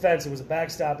wasn't a fence. It was a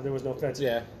backstop, but there was no fence.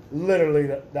 Yeah. Literally,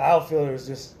 the outfielder was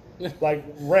just, like,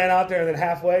 ran out there and then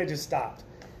halfway just stopped.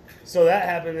 So that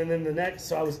happened, and then the next,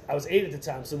 so I was 8 at the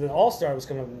time, so then All-Star was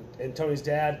coming up, and Tony's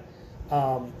dad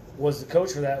was the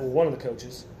coach for that, well, one of the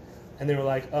coaches, and they were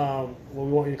like, well,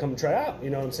 we want you to come and try out,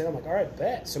 you know what I'm saying? I'm like, all right,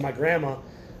 bet. So my grandma,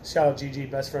 shout out Gigi,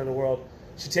 best friend in the world,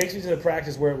 she takes me to the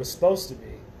practice where it was supposed to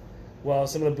be. Well,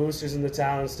 some of the boosters in the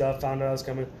town and stuff found out I was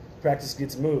coming, practice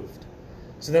gets moved.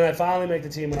 So then I finally make the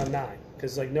team when I'm 9,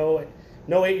 because like no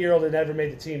 8-year-old had ever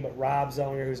made the team, but Rob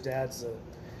Zellinger, whose dad's the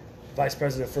vice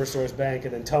president of First Source Bank,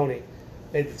 and then Tony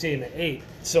made the team at 8.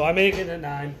 So I make it at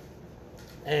 9,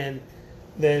 and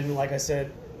then, like I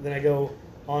said, then I go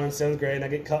on in 7th grade, and I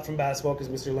get cut from basketball because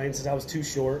Mr. Lane said I was too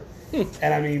short.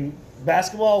 And I mean,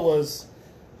 basketball was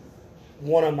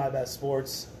one of my best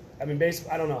sports. I mean,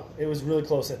 I don't know. It was really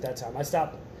close at that time. I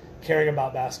stopped caring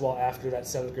about basketball after that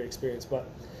 7th grade experience. But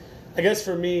I guess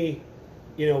for me,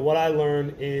 you know, what I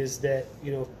learned is that,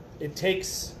 you know, it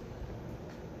takes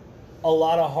a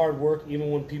lot of hard work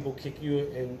even when people kick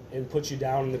you and put you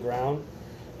down on the ground.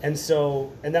 And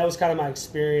so, and that was kind of my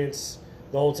experience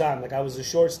the whole time. Like, I was a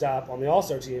shortstop on the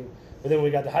All-Star team, but then when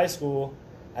we got to high school,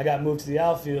 I got moved to the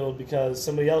outfield because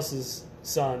somebody else's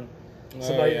son,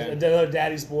 another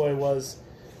daddy's boy was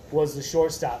the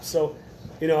shortstop. So,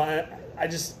 you know, I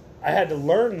had to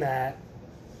learn that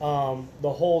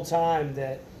the whole time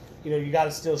that, you know, you got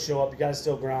to still show up, you got to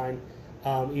still grind,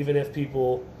 even if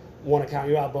people want to count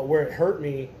you out. But where it hurt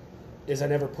me is I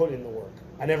never put in the work.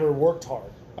 I never worked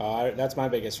hard. That's my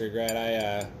biggest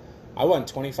regret. I won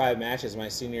 25 matches my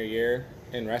senior year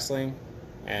in wrestling,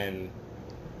 and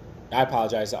I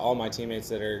apologize to all my teammates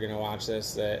that are going to watch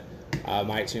this that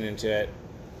might tune into it.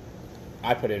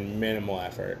 I put in minimal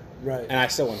effort. Right. And I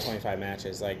still won 25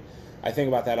 matches. Like, I think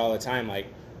about that all the time. Like,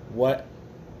 what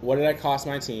did I cost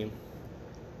my team?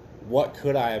 What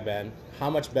could I have been? How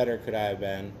much better could I have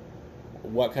been?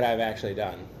 What could I have actually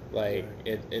done? Like,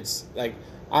 it's like,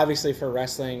 obviously for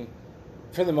wrestling,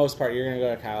 for the most part, you're going to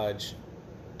go to college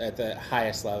at the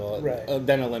highest level, right.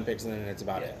 Then Olympics, and then it's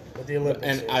about it. But the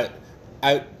Olympics. And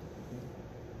I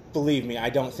believe me, I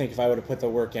don't think if I would have put the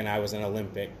work in, I was an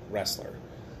Olympic wrestler.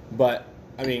 But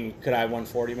I mean, could I have won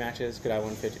 40 matches? Could I have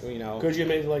won 50? You know, could you have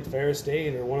made like Ferris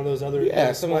State or one of those other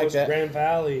something like that, Grand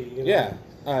Valley? You know?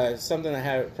 Yeah, something that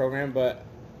had a program, but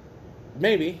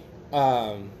maybe.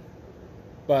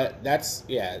 But that's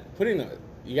you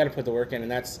got to put the work in, and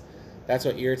that's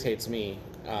what irritates me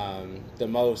the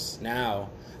most now.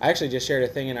 I actually just shared a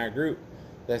thing in our group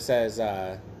that says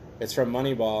it's from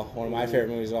Moneyball. One of my favorite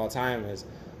movies of all time is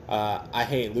I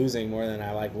hate losing more than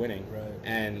I like winning. Right.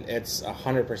 And it's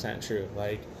 100% true.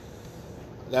 Like,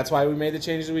 that's why we made the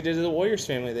changes we did to the Warriors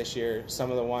family this year.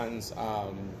 Some of the ones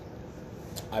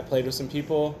I played with some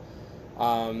people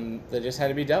that just had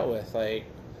to be dealt with. Like,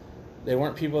 they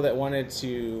weren't people that wanted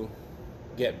to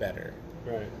get better.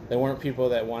 Right. They weren't people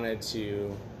that wanted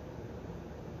to.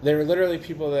 They were literally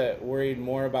people that worried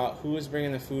more about who was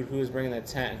bringing the food, who was bringing the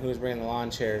tent, who was bringing the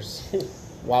lawn chairs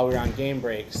while we were on game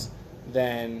breaks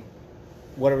than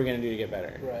what are we going to do to get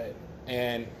better. Right.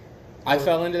 And I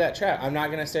fell into that trap. I'm not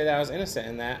going to say that I was innocent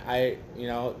in that.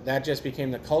 That just became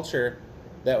the culture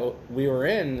that we were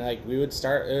in. Like, we would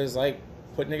start, it was like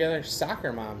putting together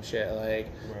soccer mom shit. Like,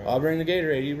 right. I'll bring the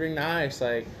Gatorade, you bring the ice.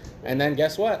 Like, and then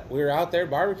guess what? We were out there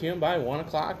barbecuing by 1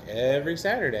 o'clock every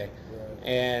Saturday. Right.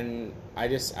 And I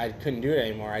couldn't do it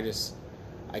anymore. I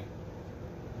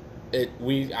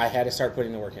had to start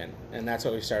putting the work in, and that's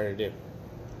what we started to do.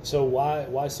 So why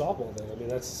softball then? I mean,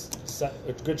 that's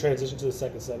a good transition to the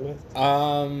second segment.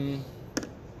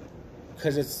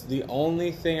 Because it's the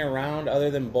only thing around other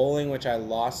than bowling, which I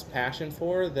lost passion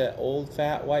for, that old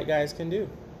fat white guys can do.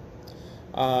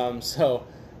 So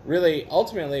really,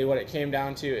 ultimately, what it came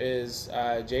down to is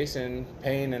Jason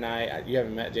Payne and I. You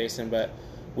haven't met Jason, but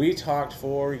we talked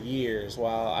for years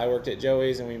while I worked at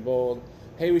Joey's, and we bowled.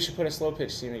 Hey, we should put a slow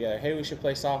pitch team together. Hey, we should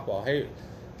play softball. Hey,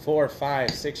 4,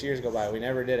 5, 6 years go by. We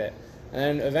never did it,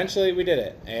 and then eventually we did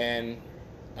it. And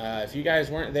if you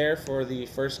guys weren't there for the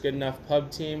first Good Enough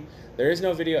Pub team, there is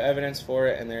no video evidence for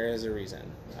it, and there is a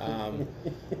reason. And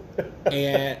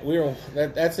we were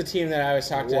that's the team that I was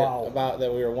talking about,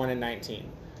 that we were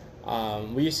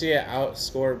 1-19. We used to get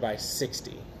outscored by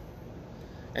 60.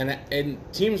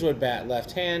 And teams would bat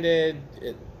left-handed.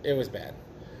 It was bad.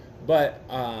 But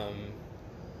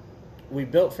we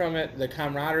built from it, the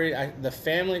camaraderie, the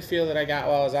family feel that I got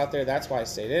while I was out there. That's why I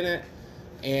stayed in it.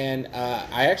 And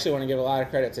I actually want to give a lot of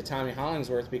credit to Tommy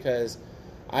Hollingsworth, because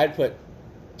I'd put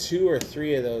 2 or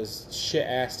 3 of those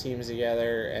shit-ass teams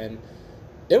together, and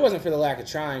it wasn't for the lack of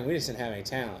trying. We just didn't have any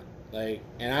talent.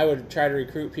 And I would try to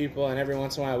recruit people, and every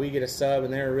once in a while we get a sub,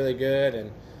 and they were really good,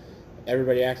 and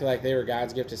everybody acted like they were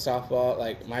God's gift to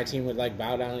softball. My team would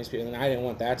bow down to these people, and I didn't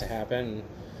want that to happen. And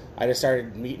I just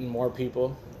started meeting more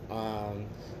people.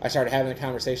 I started having the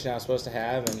conversation I was supposed to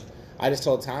have, and I just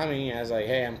told Tommy, I was like,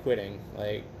 hey, I'm quitting.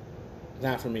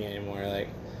 Not for me anymore. I'm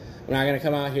not going to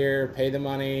come out here, pay the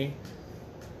money,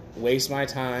 waste my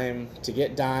time to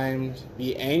get dimed,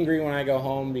 be angry when I go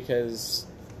home because,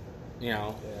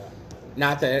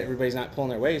 not that everybody's not pulling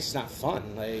their weight, it's just not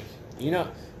fun.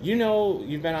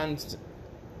 You've been on,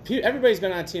 everybody's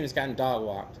been on a team that's gotten dog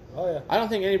walked. Oh, yeah. I don't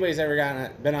think anybody's ever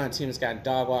been on a team that's gotten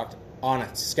dog walked on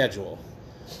a schedule.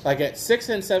 At 6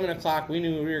 and 7 o'clock, we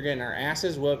knew we were getting our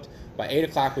asses whooped. By 8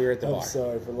 o'clock, we were at the bar. I'm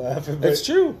sorry for laughing. But it's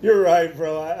true. You're right,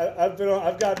 bro. I've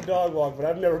gotten dog walked, but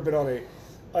I've never been on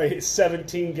a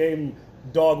 17-game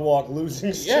dog walk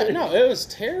losing streak. Yeah, no, it was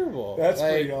terrible. That's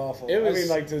pretty awful. It was,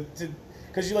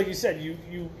 because like you said,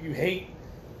 you hate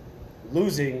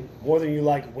losing more than you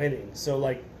like winning.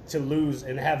 So to lose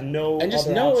and have no and just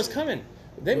other know option. It was coming.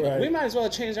 We might as well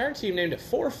have changed our team name to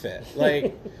Forfeit.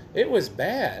 It was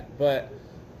bad, but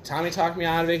Tommy talked me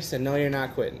out of it. He said, no, you're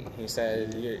not quitting. He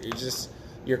said,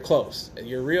 you're close.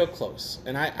 You're real close.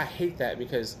 And I hate that,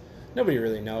 because nobody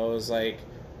really knows.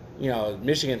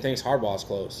 Michigan thinks Harbaugh's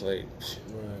close.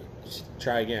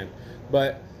 Try again.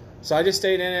 But, so I just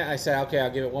stayed in it. I said, okay, I'll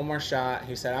give it one more shot.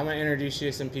 He said, I'm going to introduce you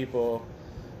to some people.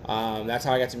 That's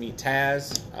how I got to meet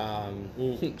Taz.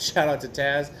 Shout out to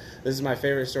Taz. This is my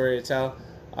favorite story to tell.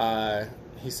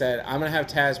 He said, I'm going to have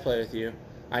Taz play with you.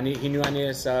 He knew I needed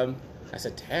a sub. I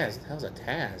said, Taz? The hell's a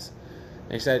Taz?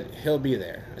 And he said, he'll be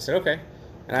there. I said, okay.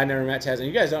 And I never met Taz. And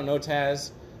you guys don't know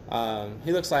Taz.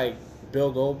 He looks like Bill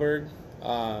Goldberg.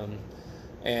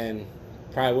 And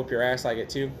probably whoop your ass like it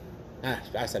too.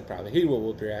 I said probably. He will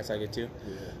whoop your ass like it too.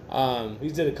 Yeah. He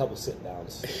did a couple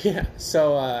sit-downs. Yeah.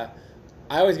 So I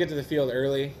always get to the field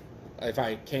early if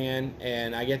I can.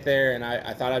 And I get there, and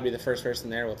I thought I'd be the first person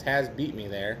there. Well, Taz beat me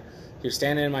there. He was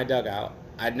standing in my dugout.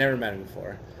 I'd never met him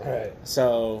before. All right.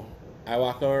 So I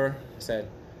walk over, said,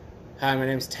 hi, my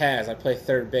name's Taz. I play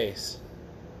third base.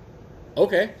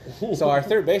 Okay. So our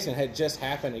third baseman had just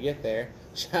happened to get there.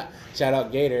 Shout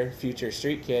out Gator, future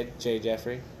street kid, Jay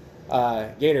Jeffrey.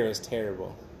 Gator was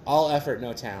terrible. All effort,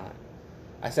 no talent.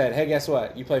 I said, hey, guess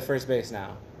what? You play first base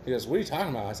now. He goes, what are you talking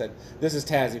about? I said, this is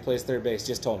Taz. He plays third base.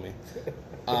 Just told me.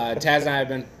 Taz and I have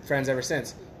been friends ever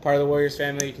since. Part of the Warriors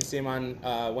family. You can see him on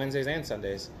Wednesdays and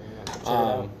Sundays.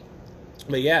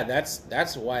 But yeah,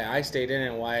 that's why I stayed in it,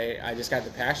 and why I just got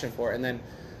the passion for it. And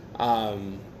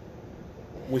then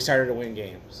we started to win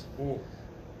games. Ooh.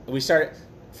 We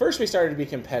started to be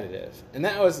competitive, and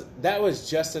that was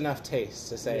just enough taste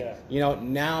to say,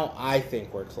 now I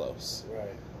think we're close. Right.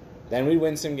 Then we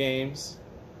win some games,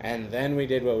 and then we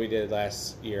did what we did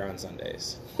last year on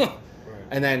Sundays. Right.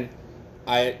 And then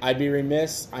I'd be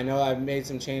remiss. I know I've made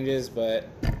some changes, but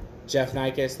Jeff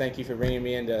Nykus, thank you for bringing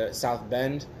me into South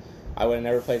Bend. I would have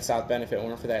never played South Bend if it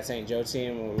weren't for that St. Joe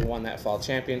team when we won that fall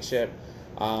championship.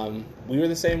 We were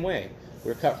the same way.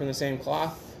 We were cut from the same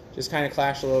cloth, just kind of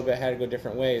clashed a little bit, had to go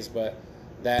different ways. But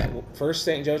that first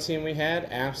St. Joe team we had,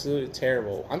 absolutely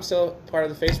terrible. I'm still part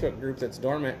of the Facebook group that's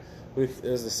dormant. It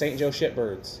was the St. Joe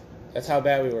Shitbirds. That's how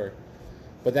bad we were.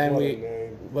 But then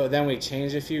we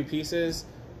changed a few pieces,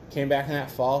 came back in that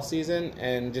fall season,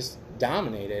 and just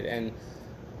dominated. And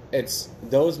it's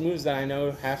those moves that I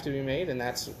know have to be made, and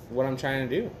that's what I'm trying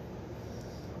to do.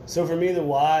 So for me, the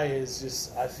why is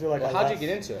just, I feel like how'd you get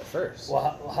into it first?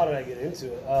 Well, how did I get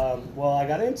into it? I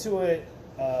got into it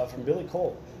from Billy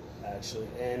Cole, actually,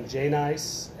 and Jay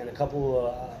Nice, and a couple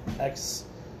of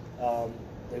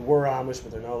they were Amish,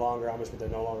 but they're no longer Amish, but they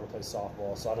no longer play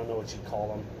softball, so I don't know what you'd call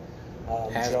them.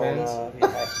 Has-beens?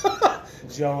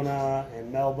 Jonah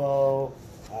and Melbo.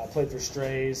 Played for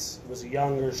Strays. Was a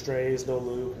younger Strays. No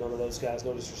Luke. None of those guys.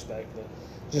 No disrespect, but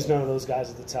just none of those guys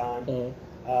at the time.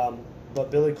 Mm-hmm. But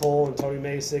Billy Cole and Tony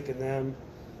Masick and them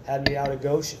had me out at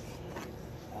Goshen.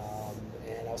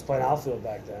 And I was playing outfield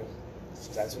back then.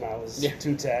 That's when I was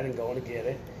 210 and going to get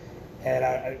it.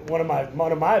 And one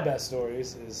of my best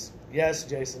stories is, yes,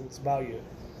 Jason, it's about you.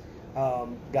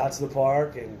 Got to the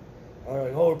park and they're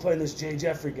like, we're playing this Jay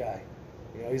Jeffrey guy.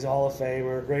 You know, he's a Hall of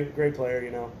Famer, great player,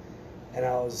 you know. And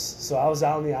I was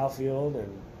out in the outfield,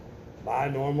 and my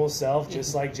normal self,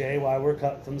 just like Jay, why we're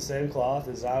cut from the same cloth,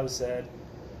 as I said,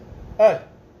 hey,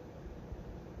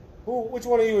 which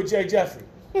one of you is Jay Jeffrey?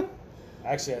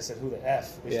 Actually, I said, who the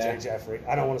F is Jay Jeffrey?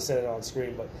 I don't want to say it on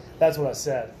screen, but that's what I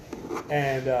said.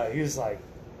 And he was like,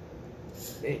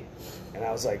 me. And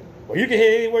I was like, well, you can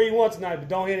hit it anywhere you want tonight, but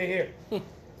don't hit it here.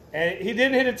 And he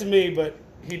didn't hit it to me, but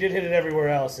he did hit it everywhere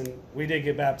else, and we did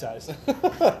get baptized.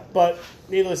 But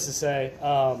needless to say,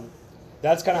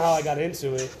 that's kind of how I got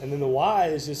into it. And then the why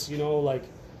is just, it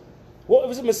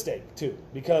was a mistake, too,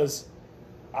 because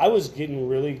I was getting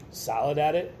really solid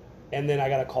at it, and then I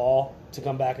got a call to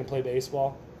come back and play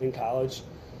baseball in college,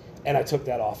 and I took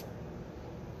that offer.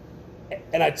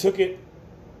 And I took it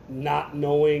not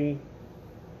knowing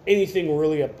anything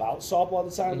really about softball at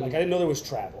the time. Mm-hmm. Like, I didn't know there was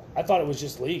travel. I thought it was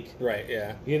just league. Right,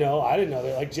 yeah. I didn't know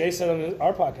that. Like Jay said on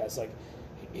our podcast, like,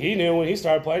 he knew when he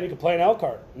started playing, you could play in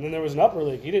Elkhart. And then there was an upper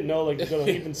league. He didn't know, like, you go to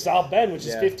even South Bend, which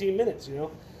is 15 minutes,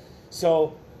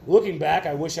 So, looking back,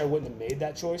 I wish I wouldn't have made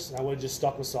that choice. And I would have just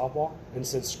stuck with softball and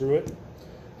said, screw it.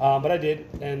 But I did.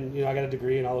 And, I got a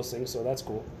degree and all those things, so that's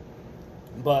cool.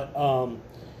 But,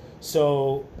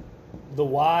 so the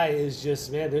why is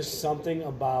just, man, there's something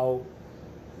about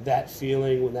that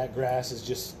feeling when that grass is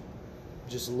just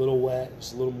a little wet,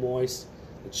 just a little moist,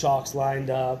 the chalk's lined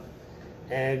up,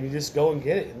 and you just go and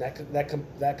get it. And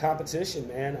that competition,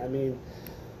 man. I mean,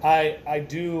 I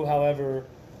do, however,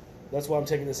 that's why I'm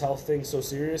taking this health thing so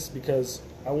serious, because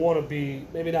I want to be,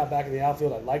 maybe not back in the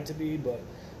outfield, I'd like to be, but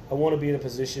I want to be in a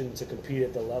position to compete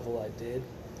at the level I did,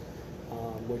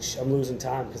 which I'm losing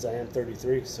time because I am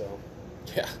 33, so.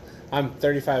 Yeah, I'm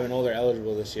 35 and older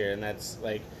eligible this year, and that's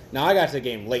like, now I got to the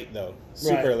game late, though.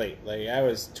 Super late. Like, I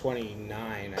was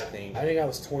 29, I think. I think I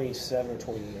was 27 or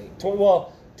 28.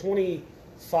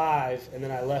 25, and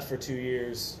then I left for 2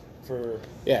 years for...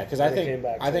 Yeah, because I think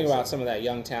about some of that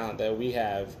young talent that we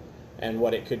have and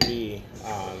what it could be.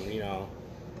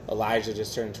 Elijah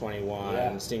just turned 21.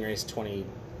 Yeah. Stingray's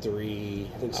 23.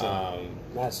 I think so.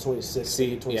 Matt's 26.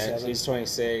 27. Yeah, he's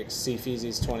 26.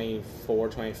 Feezy's 24,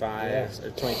 25,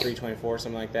 or 23, 24,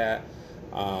 something like that.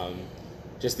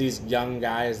 Just these young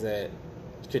guys that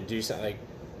could do something, like,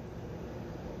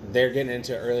 they're getting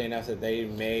into it early enough that they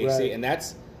may see, and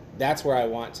that's where I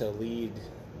want to lead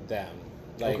them.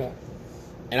 Like,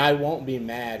 and I won't be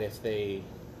mad if they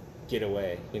get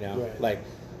away, Right. Like,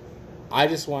 I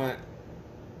just want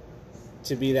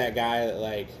to be that guy that,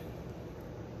 like,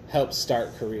 helps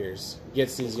start careers,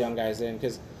 gets these young guys in,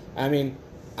 because, I mean,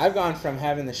 I've gone from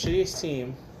having the shittiest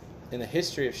team in the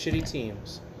history of shitty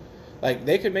teams. Like,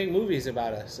 they could make movies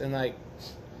about us, and, like...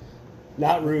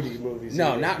 Not Rudy movies.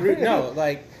 No, not Rudy. No,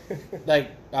 like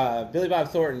Billy Bob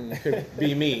Thornton could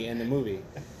be me in the movie.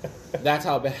 That's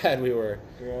how bad we were.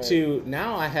 Right. To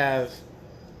now I have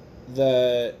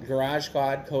the Garage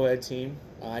Squad co-ed team.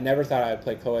 I never thought I would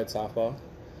play co-ed softball.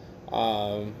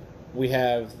 We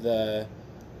have the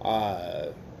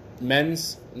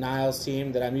men's Niles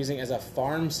team that I'm using as a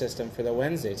farm system for the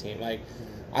Wednesday team. Like,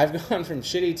 I've gone from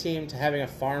shitty team to having a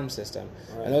farm system.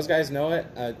 Right. And those guys know it.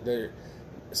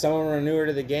 Some of them are newer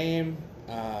to the game,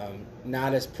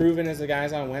 not as proven as the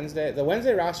guys on Wednesday. The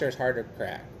Wednesday roster is hard to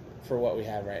crack for what we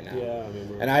have right now. Yeah, I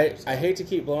mean, and I hate to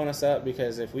keep blowing us up,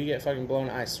 because if we get fucking blown,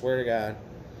 I swear to God,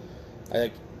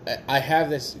 I have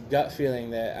this gut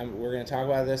feeling that we're going to talk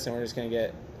about this and we're just going to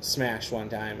get smashed one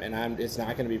time, and it's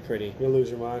not going to be pretty. You'll lose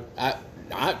your mind.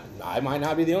 I might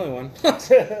not be the only one.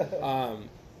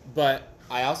 But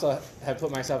I also have put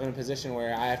myself in a position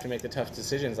where I have to make the tough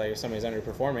decisions. Like, if somebody's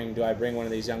underperforming, do I bring one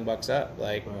of these young bucks up?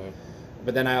 Like, right.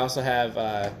 But then I also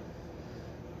have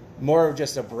more of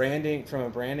just from a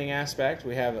branding aspect.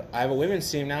 I have a women's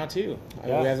team now too.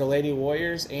 Yeah. We have the Lady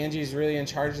Warriors. Angie's really in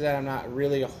charge of that. I'm not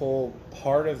really a whole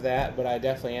part of that, but I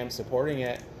definitely am supporting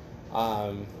it.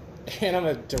 And I'm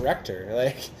a director.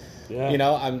 Like,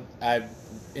 I'm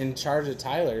in charge of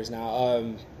Tyler's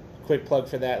now. Quick plug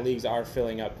for that, leagues are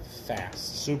filling up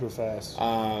fast. Super fast.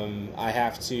 I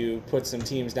have to put some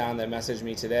teams down that messaged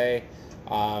me today.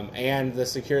 And the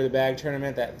Secure the Bag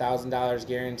tournament, that $1,000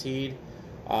 guaranteed,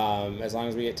 as long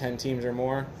as we get 10 teams or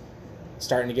more.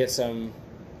 starting to get some.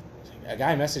 A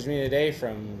guy messaged me today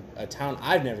from a town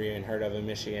I've never even heard of in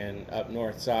Michigan, up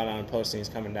north. Saw it on a posting. He's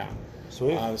coming down.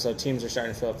 Sweet. So teams are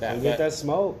starting to fill up that. Get that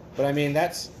smoke. But I mean,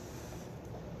 that's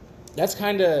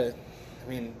kind of, I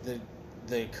mean,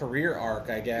 the career arc,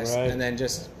 I guess, Right. and then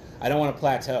just I don't want to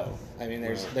plateau. I mean,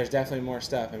 there's definitely more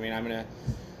stuff. I mean, I'm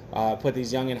gonna put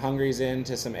these young and hungries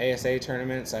into some ASA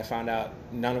tournaments. I found out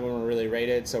none of them were really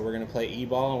rated, so we're gonna play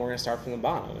e-ball and we're gonna start from the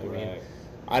bottom. I mean,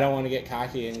 I don't want to get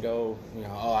cocky and go,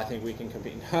 I think we can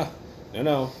compete.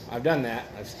 No, I've done that.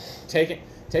 I've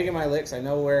taken my licks. I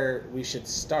know where we should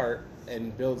start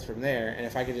and build from there. And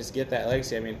if I could just get that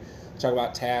legacy, I mean, talk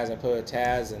about Taz. I put with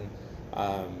Taz and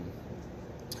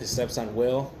his stepson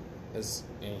Will. He's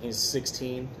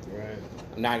 16. Right.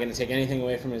 I'm not going to take anything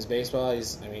away from his baseball.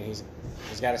 He's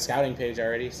got a scouting page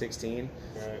already. 16.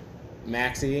 Right.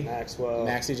 Maxwell.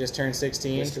 Maxie just turned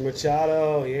 16. Mr.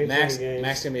 Machado. He ain't Max playing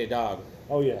games. gonna be a dog.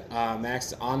 Oh yeah.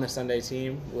 Max on the Sunday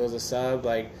team. Will's a sub.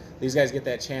 Like, these guys get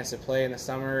that chance to play in the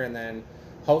summer, and then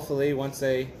hopefully once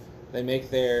they make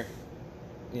their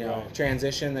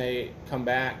transition, they come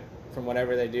back from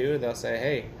whatever they do, they'll say,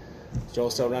 hey,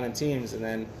 Joel's still running teams. And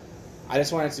then I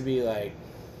just want it to be like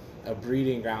a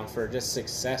breeding ground for just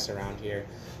success around here.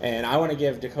 And I want to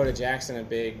give Dakota Jackson a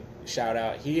big shout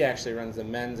out. He actually runs the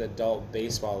men's adult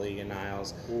baseball league in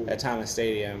Niles at Thomas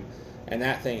Stadium, and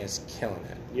that thing is killing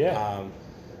it. Yeah.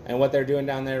 And what they're doing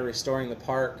down there, restoring the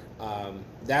park,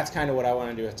 that's kind of what I want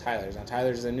to do with Tyler's. Now,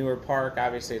 Tyler's is a newer park.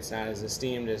 Obviously, it's not as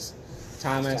esteemed as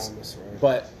Thomas, right.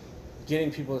 But getting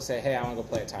people to say, hey, I want to go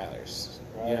play at Tyler's,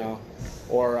 right.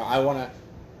 Or I want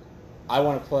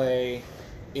to play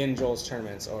in Joel's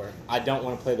tournaments, or I don't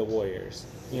want to play the Warriors.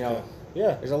 Yeah.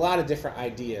 There's a lot of different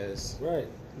ideas. Right.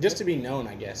 Just to be known,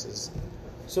 I guess, is.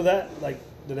 So that,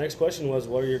 the next question was,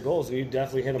 what are your goals? And you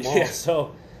definitely hit them all. Yeah.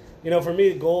 So, for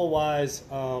me, goal-wise,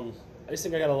 I just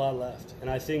think I got a lot left. And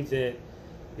I think that,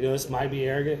 this might be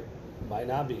arrogant, might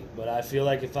not be. But I feel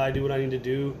like if I do what I need to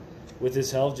do with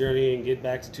this health journey and get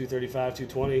back to 235,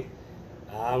 220,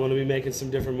 I'm going to be making some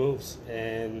different moves.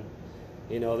 And,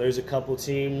 there's a couple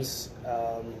teams,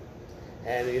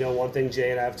 and, one thing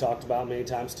Jay and I have talked about many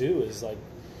times too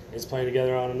is playing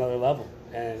together on another level.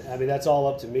 And, I mean, that's all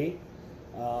up to me.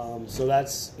 So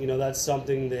that's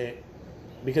something that,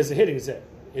 because the hitting is it.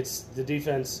 It's the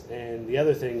defense and the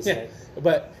other things that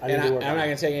but I need to work on. I'm not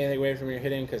going to take anything away from your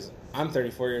hitting, because I'm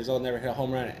 34 years old, never hit a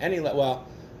home run at any level. Well,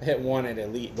 I hit one at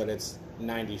Elite, but it's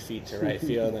 90 feet to right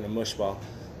field and a mush ball.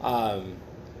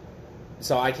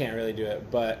 So I can't really do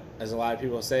it. But as a lot of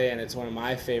people say, and it's one of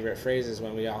my favorite phrases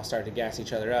when we all start to gas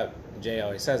each other up, Jay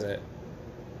always says it,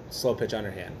 slow pitch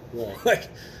underhand. Right.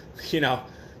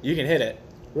 You can hit it.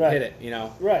 Right. Hit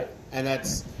it, Right. And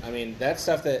that's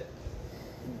stuff that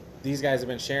these guys have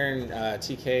been sharing.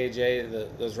 TK, Jay,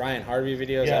 those Ryan Harvey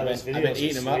videos. Yeah, I've been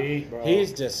eating them sweet, up. bro.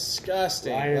 He's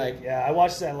disgusting. Ryan, I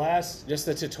watched that last. Just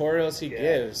the tutorials he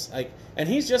gives, and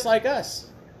he's just like us.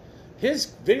 His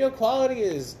video quality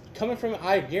is coming from.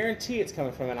 I guarantee it's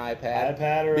coming from an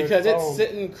iPad or because a it's phone.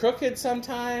 sitting crooked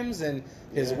sometimes, and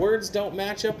his words don't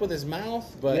match up with his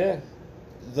mouth. But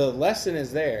the lesson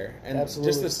is there, and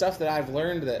Absolutely. just the stuff that I've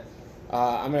learned that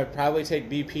I'm gonna probably take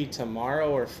BP tomorrow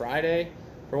or Friday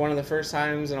for one of the first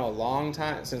times in a long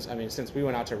time since we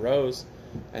went out to Rose,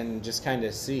 and just kind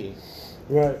of see.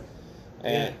 Right.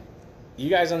 And you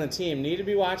guys on the team need to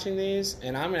be watching these,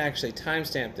 and I'm gonna actually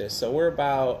timestamp this. So we're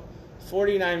about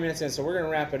 49 minutes in, so we're gonna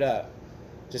wrap it up.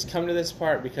 Just come to this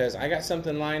part because I got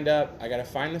something lined up. I gotta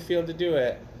find the field to do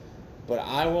it, but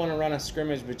I want to run a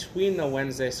scrimmage between the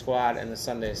Wednesday squad and the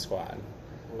Sunday squad.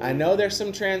 I know there's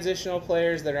some transitional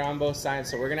players that are on both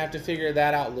sides, so we're gonna have to figure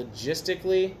that out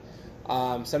logistically.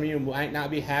 Some of you might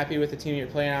not be happy with the team you're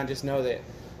playing on. Just know that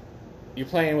you're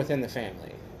playing within the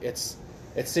family. It's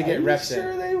to get reps in. Are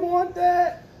you sure they want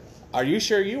that? Are you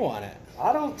sure you want it?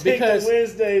 I don't think the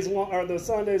Wednesdays want, or the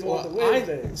Sundays want the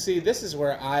Wednesdays. See, this is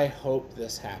where I hope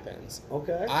this happens.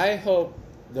 Okay. I hope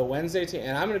the Wednesday team,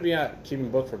 and I'm going to be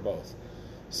keeping book for both.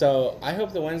 So I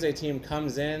hope the Wednesday team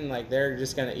comes in like they're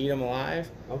just going to eat them alive.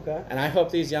 Okay. And I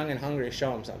hope these young and hungry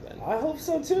show them something. I hope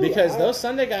so too. Because those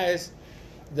Sunday guys,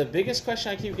 the biggest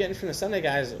question I keep getting from the Sunday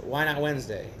guys, why not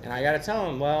Wednesday? And I got to tell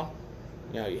them, well,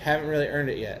 you haven't really earned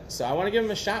it yet. So I want to give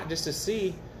them a shot just to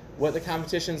see what the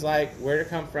competition's like, where to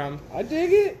come from. I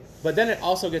dig it. But then it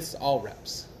also gets all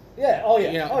reps. Yeah. Oh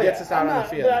yeah. Gets us out on the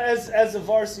field. But as a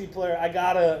varsity player, I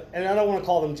gotta, and I don't want to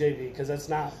call them JV because that's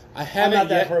not. I'm not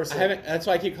that person. That's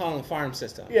why I keep calling the farm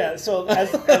system. Yeah. So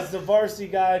as the varsity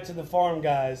guy to the farm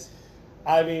guys,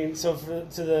 I mean, so from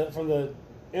the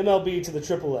MLB to the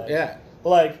AAA. Yeah.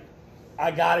 Like,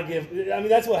 I gotta give. I mean,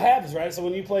 that's what happens, right? So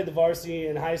when you played the varsity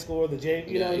in high school or the J,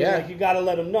 you know, Yeah. like you gotta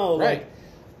let them know, Right. like,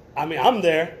 I mean, I'm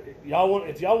there.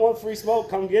 If y'all want free smoke,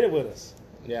 come get it with us.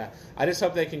 Yeah, I just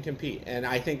hope they can compete, and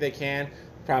I think they can.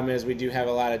 Problem is, we do have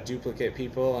a lot of duplicate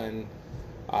people, and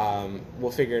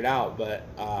we'll figure it out. But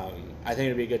I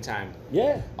think it'll be a good time.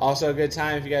 Yeah. Also, a good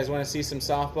time if you guys want to see some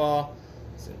softball.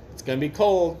 It's going to be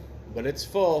cold, but it's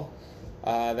full.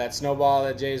 That snowball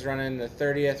that Jay's running, the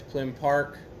 30th Plym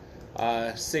Park,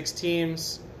 6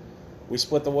 teams. We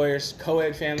split the Warriors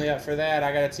co-ed family up for that.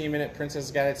 I got a team in it.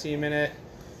 Princess got a team in it.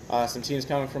 Some teams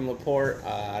coming from LaPorte.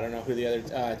 I don't know who the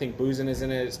other. I think Boozin is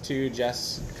in it too.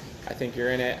 Jess, I think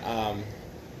you're in it.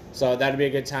 So that'd be a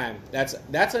good time.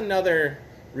 That's another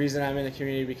reason I'm in the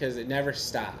community, because it never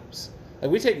stops.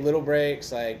 Like, we take little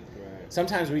breaks. Like,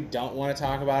 sometimes we don't want to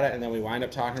talk about it, and then we wind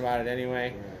up talking about it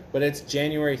anyway. Right. But it's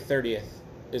January 30th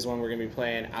is when we're gonna be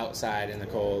playing outside in the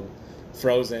cold,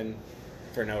 frozen,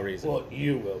 for no reason. Well,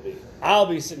 you will be. I'll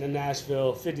be sitting in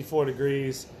Nashville, 54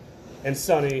 degrees and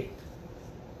sunny,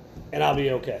 and I'll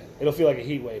be okay. It'll feel like a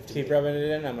heat wave to Keep me. rubbing it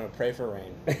in. I'm gonna pray for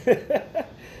rain.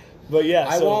 But yeah,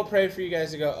 I won't pray for you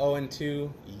guys to go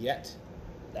 0-2 yet.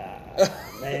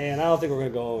 Man, I don't think we're gonna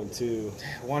go 0-2.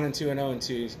 1-2 and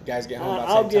 0-2. Guys get home about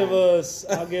I'll the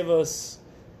same give us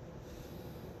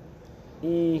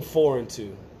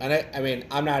 4-2. And I mean,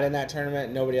 I'm not in that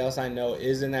tournament. Nobody else I know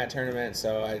is in that tournament,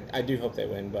 so I do hope they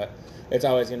win. But it's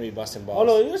always gonna be busting balls. Oh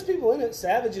no, there's people in it.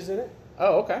 Savage is in it.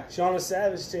 Oh, okay. Shauna's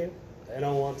Savage team. They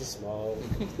don't want the smoke.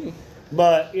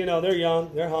 But you know, they're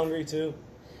young. They're hungry too,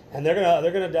 and they're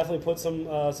gonna definitely put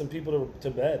some people to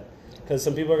bed, because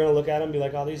some people are gonna look at them and be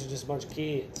like, oh, these are just a bunch of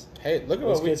kids. Hey, look at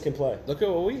Those what kids can play. Look at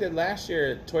what we did last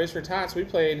year at Toys for Tots. We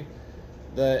played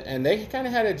and they kind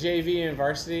of had a JV in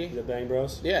varsity. The Bang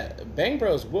Bros. Yeah, Bang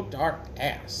Bros whooped our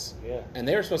ass. Yeah. And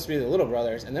they were supposed to be the little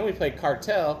brothers. And then we played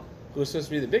Cartel, who was supposed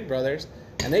to be the big brothers,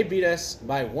 and they beat us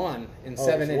by 1 in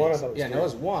 7 it was 1? I innings. thought it was Yeah, no, it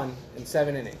was 1 in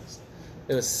 7 innings.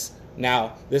 It was,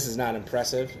 now, this is not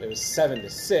impressive. It was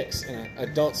 7-6 in an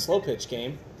adult slow pitch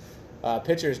game.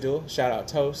 Pitcher's duel, shout out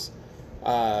Toast.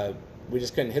 We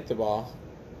just couldn't hit the ball.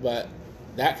 But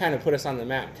that kind of put us on the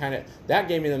map. That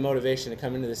gave me the motivation to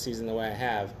come into the season the way I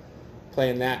have,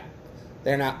 playing that.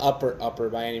 They're not upper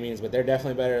by any means, but they're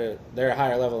definitely better. They're a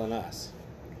higher level than us.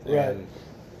 Right. And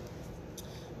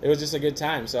it was just a good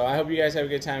time. So I hope you guys have a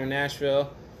good time in Nashville.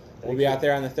 We'll be out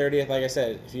there on the 30th. Like I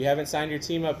said, if you haven't signed your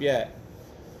team up yet,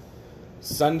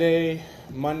 Sunday,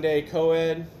 Monday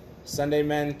co-ed, Sunday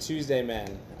men, Tuesday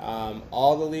men.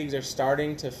 All the leagues are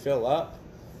starting to fill up.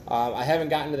 I haven't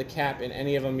gotten to the cap in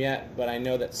any of them yet, but I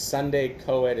know that Sunday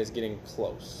co-ed is getting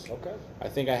close. Okay. I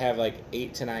think I have like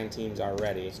 8 to 9 teams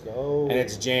already. Let's go. And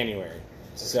it's January. Go.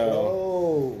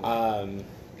 So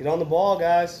Get on the ball,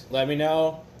 guys. let me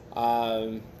know.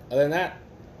 Other than that,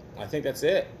 I think that's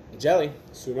it. Jelly,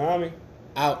 Tsunami.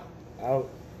 out. Out.